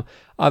of some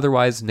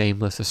otherwise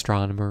nameless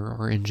astronomer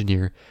or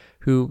engineer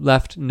who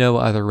left no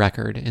other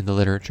record in the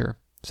literature,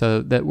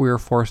 so that we are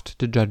forced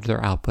to judge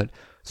their output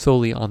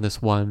solely on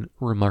this one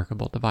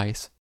remarkable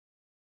device.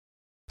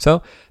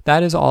 So,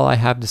 that is all I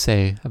have to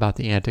say about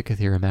the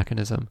Antikythera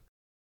mechanism.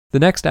 The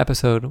next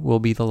episode will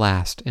be the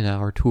last in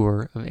our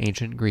tour of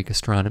ancient Greek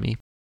astronomy.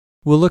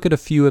 We'll look at a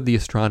few of the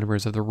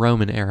astronomers of the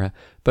Roman era,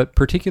 but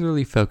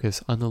particularly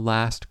focus on the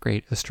last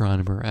great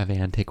astronomer of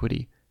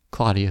antiquity,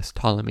 Claudius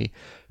Ptolemy,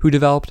 who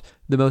developed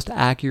the most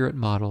accurate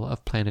model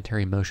of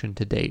planetary motion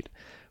to date,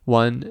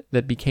 one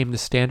that became the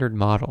standard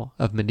model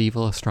of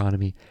medieval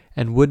astronomy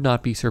and would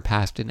not be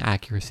surpassed in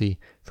accuracy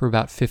for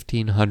about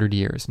 1,500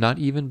 years, not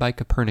even by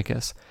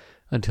Copernicus,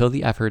 until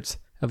the efforts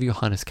of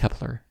Johannes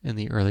Kepler in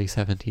the early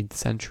 17th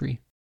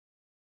century.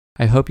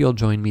 I hope you'll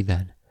join me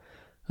then.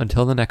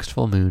 Until the next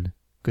full moon,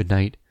 good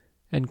night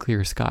and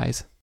clear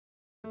skies.